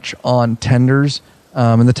pretty much on tenders.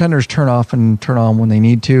 And the tenders turn off and turn on when they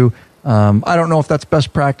need to. I don't know if that's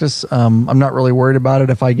best practice. I'm not really worried about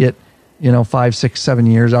it. If I get 5, 6, 7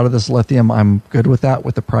 years out of this lithium, I'm good with that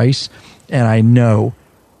with the price. And I know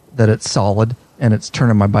that it's solid and it's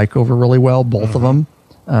turning my bike over really well, both of them.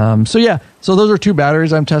 So those are 2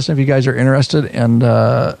 batteries I'm testing if you guys are interested, and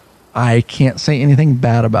I can't say anything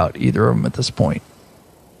bad about either of them at this point.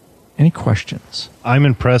 Any questions? I'm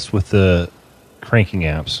impressed with the cranking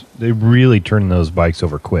apps. They really turn those bikes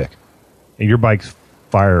over quick. And your bikes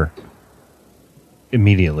fire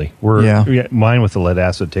immediately. Mine with the lead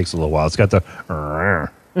acid takes a little while. It's got the...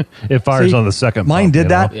 It fires on the second mine pump, did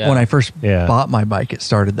that when I first Yeah. bought my bike. It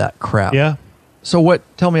started that crap. Yeah. So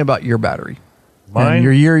tell me about your battery. Mine, and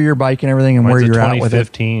your year, your bike, and everything, and where mine's you're a at with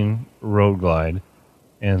it. 2015 Road Glide.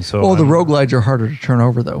 And so Oh, the Road Glides are harder to turn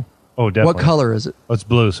over, though. Oh, definitely. What color is it? Oh, it's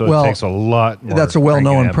blue, so it takes a lot more. That's a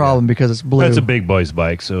well-known cranking problem because it's blue. That's a big boy's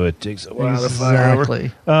bike, so it takes a while to fire over.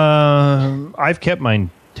 Exactly. I've kept mine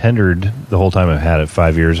tendered the whole time I've had it,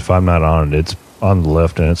 5 years. If I'm not on it, it's on the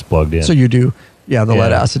lift and it's plugged in. So you do. Yeah, the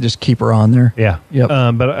lead acid, just keep her on there. Yeah. Yep.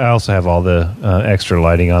 But I also have all the extra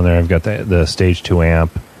lighting on there. I've got the stage 2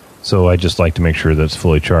 amp, so I just like to make sure that it's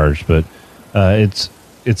fully charged. But it's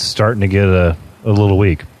starting to get a little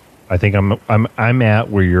weak. I think I'm at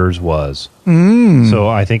where yours was. So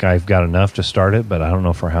I think I've got enough to start it, but I don't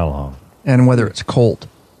know for how long. And whether it's cold.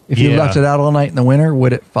 If you left it out all night in the winter,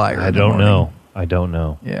 would it fire? I don't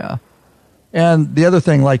know. Yeah. And the other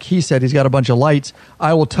thing, like he said, he's got a bunch of lights.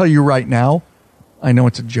 I will tell you right now, I know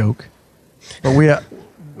it's a joke, but Your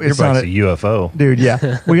bike's a UFO. Dude,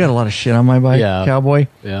 yeah. We got a lot of shit on my bike, Cowboy.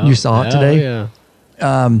 Yeah. You saw it today?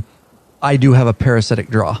 Yeah. I do have a parasitic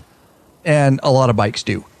draw, and a lot of bikes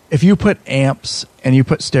do. If you put amps and you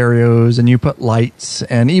put stereos and you put lights,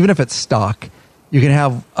 and even if it's stock, you can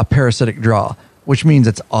have a parasitic draw, which means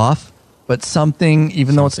it's off, but something,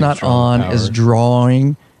 even though it's not on, is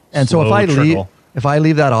drawing. And so if I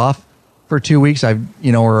leave that off for 2 weeks,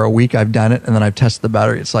 or a week, I've done it, and then I've tested the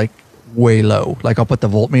battery, it's like way low. Like I'll put the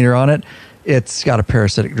voltmeter on it, it's got a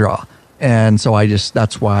parasitic draw. And so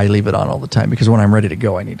that's why I leave it on all the time, because when I'm ready to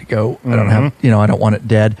go, I need to go. I don't have, I don't want it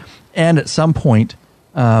dead. And at some point,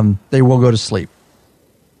 they will go to sleep.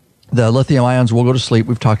 The lithium ions will go to sleep.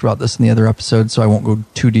 We've talked about this in the other episode, so I won't go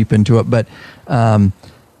too deep into it, but,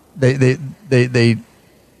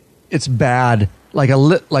 it's bad. Like a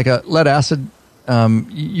lead acid,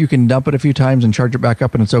 you can dump it a few times and charge it back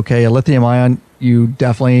up and it's okay. A lithium ion, you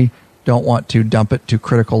definitely don't want to dump it to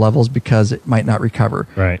critical levels because it might not recover.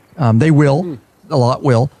 Right. They will, a lot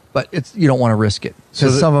will, but you don't want to risk it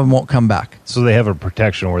because some of them won't come back. So they have a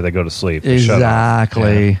protection where they go to sleep.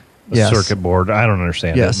 Exactly. A circuit board. I don't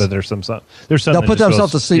understand it, but there's something. They'll put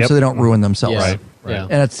themselves to sleep so they don't ruin themselves. Yeah. Right.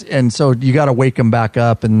 Yeah. And so you got to wake them back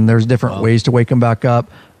up, and there's different ways to wake them back up.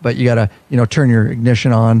 But you got to turn your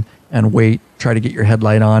ignition on and wait. Try to get your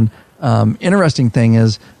headlight on. Interesting thing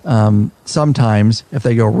is sometimes if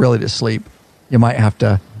they go really to sleep, you might have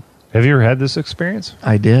to. Have you ever had this experience?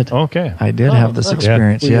 I did. Okay. I did have this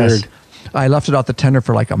experience. Yeah. Yes. I left it off the tender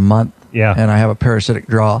for like a month. Yeah. And I have a parasitic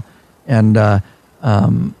draw, and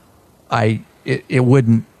it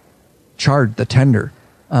wouldn't charge the tender.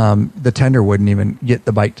 The tender wouldn't even get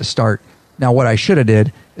the bike to start. Now, what I should have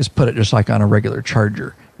did is put it just like on a regular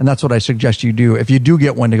charger. And that's what I suggest you do. If you do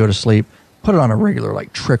get one to go to sleep, put it on a regular,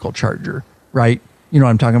 like, trickle charger, right? You know what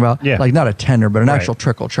I'm talking about? Yeah. Like, not a tender, but an actual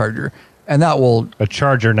trickle charger. And that will... A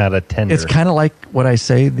charger, not a tender. It's kind of like what I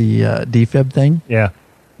say, the defib thing. Yeah.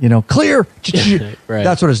 Clear. Right.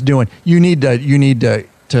 That's what it's doing. You need to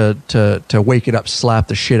wake it up, slap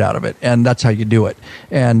the shit out of it. And that's how you do it.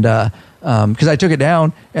 And because I took it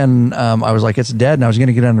down and I was like, it's dead, and I was going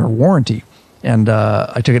to get under warranty. And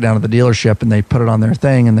I took it down to the dealership, and they put it on their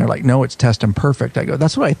thing, and they're like, no, it's testing perfect. I go,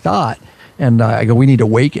 that's what I thought. And I go, we need to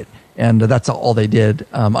wake it. And that's all they did.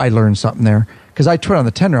 I learned something there. Because I turned on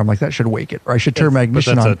the tender, I'm like, that should wake it. Or I should turn my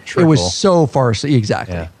ignition on. It was so far asleep.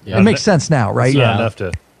 Exactly. Yeah. It makes sense now, right? It's not enough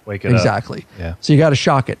to wake it up. Exactly. Yeah. So you got to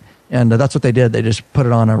shock it. And that's what they did. They just put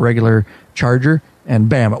it on a regular charger, and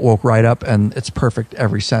bam, it woke right up, and it's perfect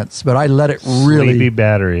every since. But I let it really...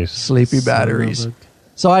 Sleepy batteries.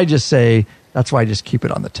 So I just say... That's why I just keep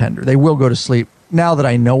it on the tender. They will go to sleep. Now that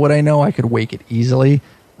I know what I know, I could wake it easily.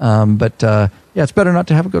 But it's better not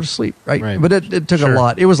to have it go to sleep, right? But it took a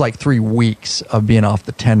lot. It was like 3 weeks of being off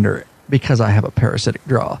the tender because I have a parasitic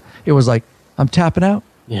draw. It was like, I'm tapping out.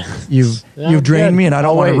 Yeah. You've drained me, and I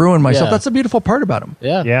don't want to ruin myself. Yeah. That's the beautiful part about them.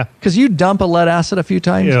 Yeah. Yeah. Because you dump a lead acid a few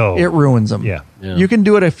times, it ruins them. Yeah. You can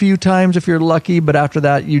do it a few times if you're lucky, but after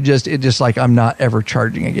that, I'm not ever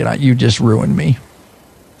charging again. You just ruined me.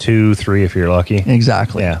 2, 3 if you're lucky.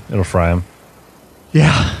 Exactly. Yeah, it'll fry them.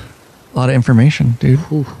 Yeah. A lot of information, dude.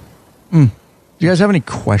 Do you guys have any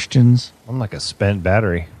questions? I'm like a spent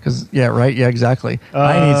battery. Because, right? Yeah, exactly.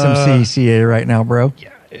 I need some CCA right now, bro. Yeah,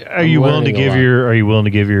 Are you willing to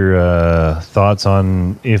give your thoughts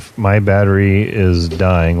on if my battery is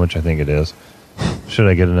dying, which I think it is? Should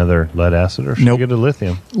I get another lead acid or should I get a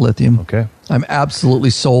lithium? Lithium. Okay. I'm absolutely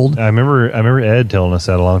sold. I remember Ed telling us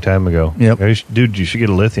that a long time ago. Yep. Dude, you should get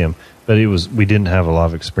a lithium. But we didn't have a lot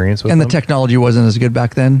of experience with and them. the technology wasn't as good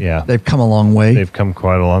back then. Yeah. They've come a long way. They've come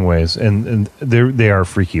quite a long ways. And they are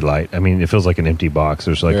freaky light. I mean, it feels like an empty box.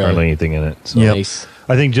 There's like hardly anything in it. So Nice.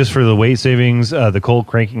 I think just for the weight savings, the cold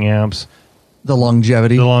cranking amps, the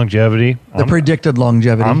longevity. the predicted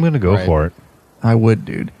longevity. I'm going to go for it. I would,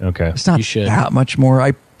 dude. Okay. It's not You should. that much more.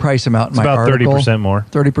 I price them out in It's my about article. 30% more.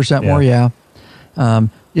 30% more, yeah.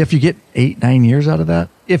 If you get 8-9 years out of that,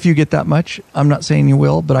 if you get that much, I'm not saying you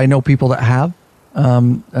will, but I know people that have.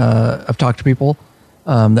 I've talked to people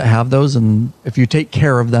that have those, and if you take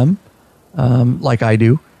care of them, like I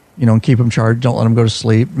do, and keep them charged, don't let them go to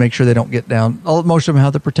sleep, make sure they don't get down. Most of them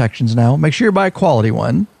have the protections now. Make sure you buy a quality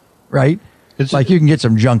one, right? It's like you can get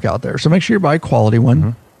some junk out there, so make sure you buy a quality one.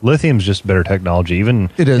 Mm-hmm. Lithium's just better technology. Even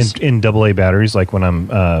it is. in AA batteries, like when I'm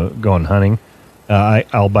going hunting,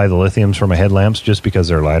 I'll buy the lithiums for my headlamps just because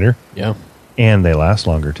they're lighter. Yeah. And they last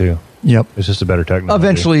longer, too. Yep. It's just a better technology.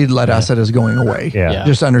 Eventually, lead acid is going away. Yeah.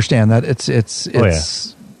 Just understand that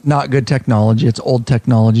it's not good technology. It's old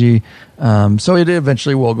technology. So it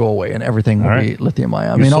eventually will go away, and everything will be lithium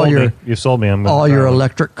ion. You sold me. All your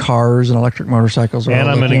electric cars and electric motorcycles are. And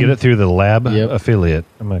I'm going to get it through the LAB affiliate.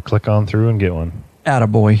 I'm going to click on through and get one.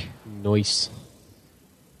 Attaboy. Nice.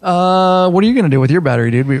 What are you going to do with your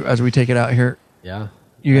battery, dude? As we take it out here. Yeah.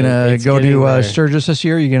 You gonna go to Sturgis this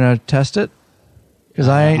year? You gonna test it? Because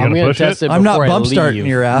I'm gonna test it. I'm not before bump I leave. starting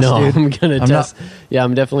your ass, no, dude. I'm gonna test. Yeah,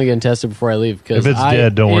 I'm definitely gonna test it before I leave. If it's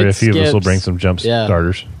dead, don't worry. A few of us will bring some jump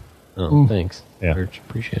starters. Oh, thanks. Yeah,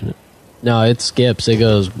 appreciate it. No, it skips. It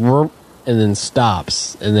goes and then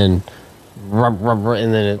stops and then.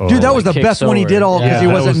 And then dude, that was the best one he did all because he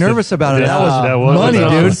wasn't nervous about it. That was money,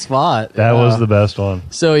 dude. Spot. That was the best one.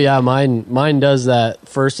 So yeah, mine does that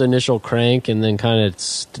first initial crank and then kind of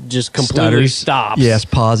just completely stops. Yes,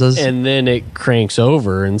 pauses, and then it cranks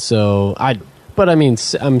over. And so I'm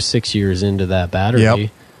 6 years into that battery. Yep.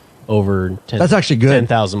 Over 10, that's actually good.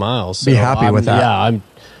 10,000 miles. So be happy with that. Yeah,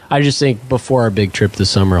 I just think before our big trip this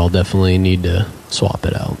summer, I'll definitely need to swap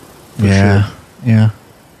it out. For sure. Yeah.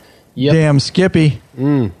 Yep. Damn, Skippy.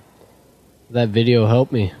 That video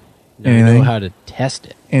helped me. Anything? I know how to test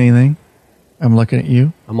it. Anything? I'm looking at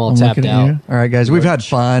you. I'm all tapped out. All right, guys. We've had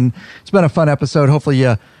fun. It's been a fun episode. Hopefully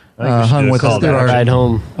you hung with us through our ride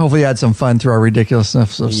home. Hopefully you had some fun through our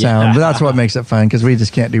ridiculousness of sound. But that's what makes it fun because we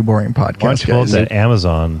just can't do boring podcasts. Why don't you hold that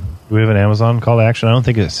Amazon? Do we have an Amazon call to action? I don't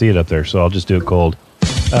think I see it up there, so I'll just do it cold.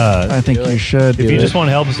 I think you should. If you just want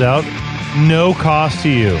to help us out, no cost to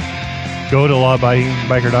you. Go to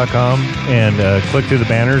lawabidingbiker.com and click through the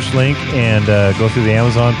banners link and go through the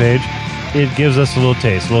Amazon page. It gives us a little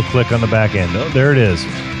taste, a little click on the back end. Oh, there it is.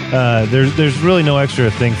 There's really no extra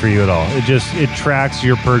thing for you at all. It tracks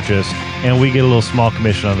your purchase, and we get a little small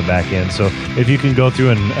commission on the back end. So if you can go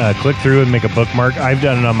through and click through and make a bookmark, I've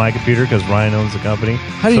done it on my computer because Ryan owns the company.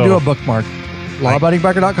 How do you do a bookmark?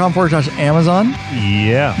 lawabidingbiker.com/Amazon.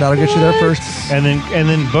 Yeah, that'll get you there first, and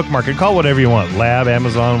then bookmark it. Call it whatever you want, Lab,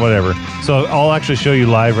 Amazon, whatever. So I'll actually show you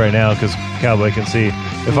live right now because Cowboy can see.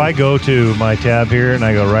 If I go to my tab here and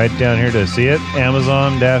I go right down here to see it,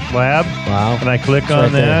 Amazon-Lab, wow, and I click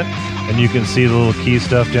on that, and you can see the little key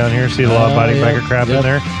stuff down here. See the Law Abiding Biker crap in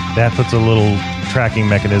there. That puts a little tracking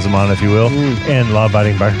mechanism on, if you will, and Law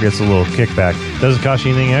Abiding Biker gets a little kickback. Doesn't cost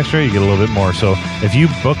you anything extra, you get a little bit more. So if you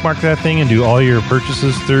bookmark that thing and do all your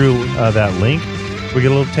purchases through that link, we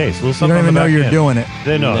get a little taste, a little something. You don't even know you're doing it.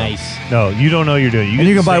 They know. Nice. No, you don't know you're doing it. And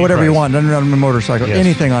you can buy whatever you want. Doesn't run a motorcycle. Yes.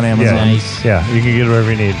 Anything on Amazon. Yeah. Nice. Yeah, you can get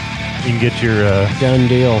whatever you need. You can get your done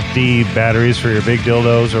deal D batteries for your big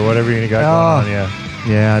dildos or whatever you got going on. Yeah.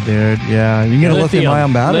 Yeah, dude. Yeah, you can get a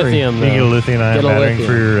lithium-ion battery. Lithium, you can get a lithium-ion battery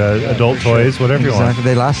for your adult toys, whatever you want. Exactly,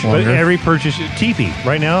 they last longer. But every purchase, TP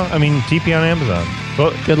right now. I mean, TP on Amazon.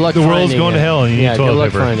 But good luck. The world's going to hell, and you need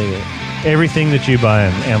toilet paper. Good luck finding it. Everything that you buy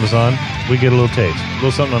on Amazon, we get a little taste, a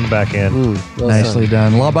little something on the back end. Nicely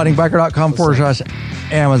done.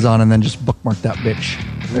 lawabidingbiker.com/Amazon, and then just bookmark that bitch.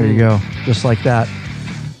 There you go, just like that.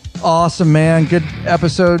 Awesome, man. Good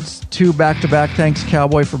episodes, 2 back-to-back. Thanks,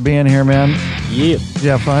 Cowboy, for being here, man. Yep. Did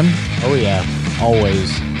you have fun? Oh, yeah.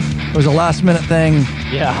 Always. It was a last-minute thing.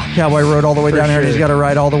 Yeah. Cowboy rode all the way down here, and he's got to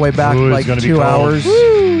ride all the way back like 2 hours.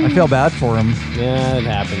 I feel bad for him. Yeah, it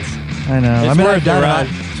happens. I know. It's I've done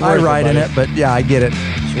it. I ride in it, but yeah, I get it.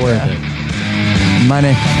 It's worth it.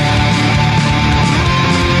 Money.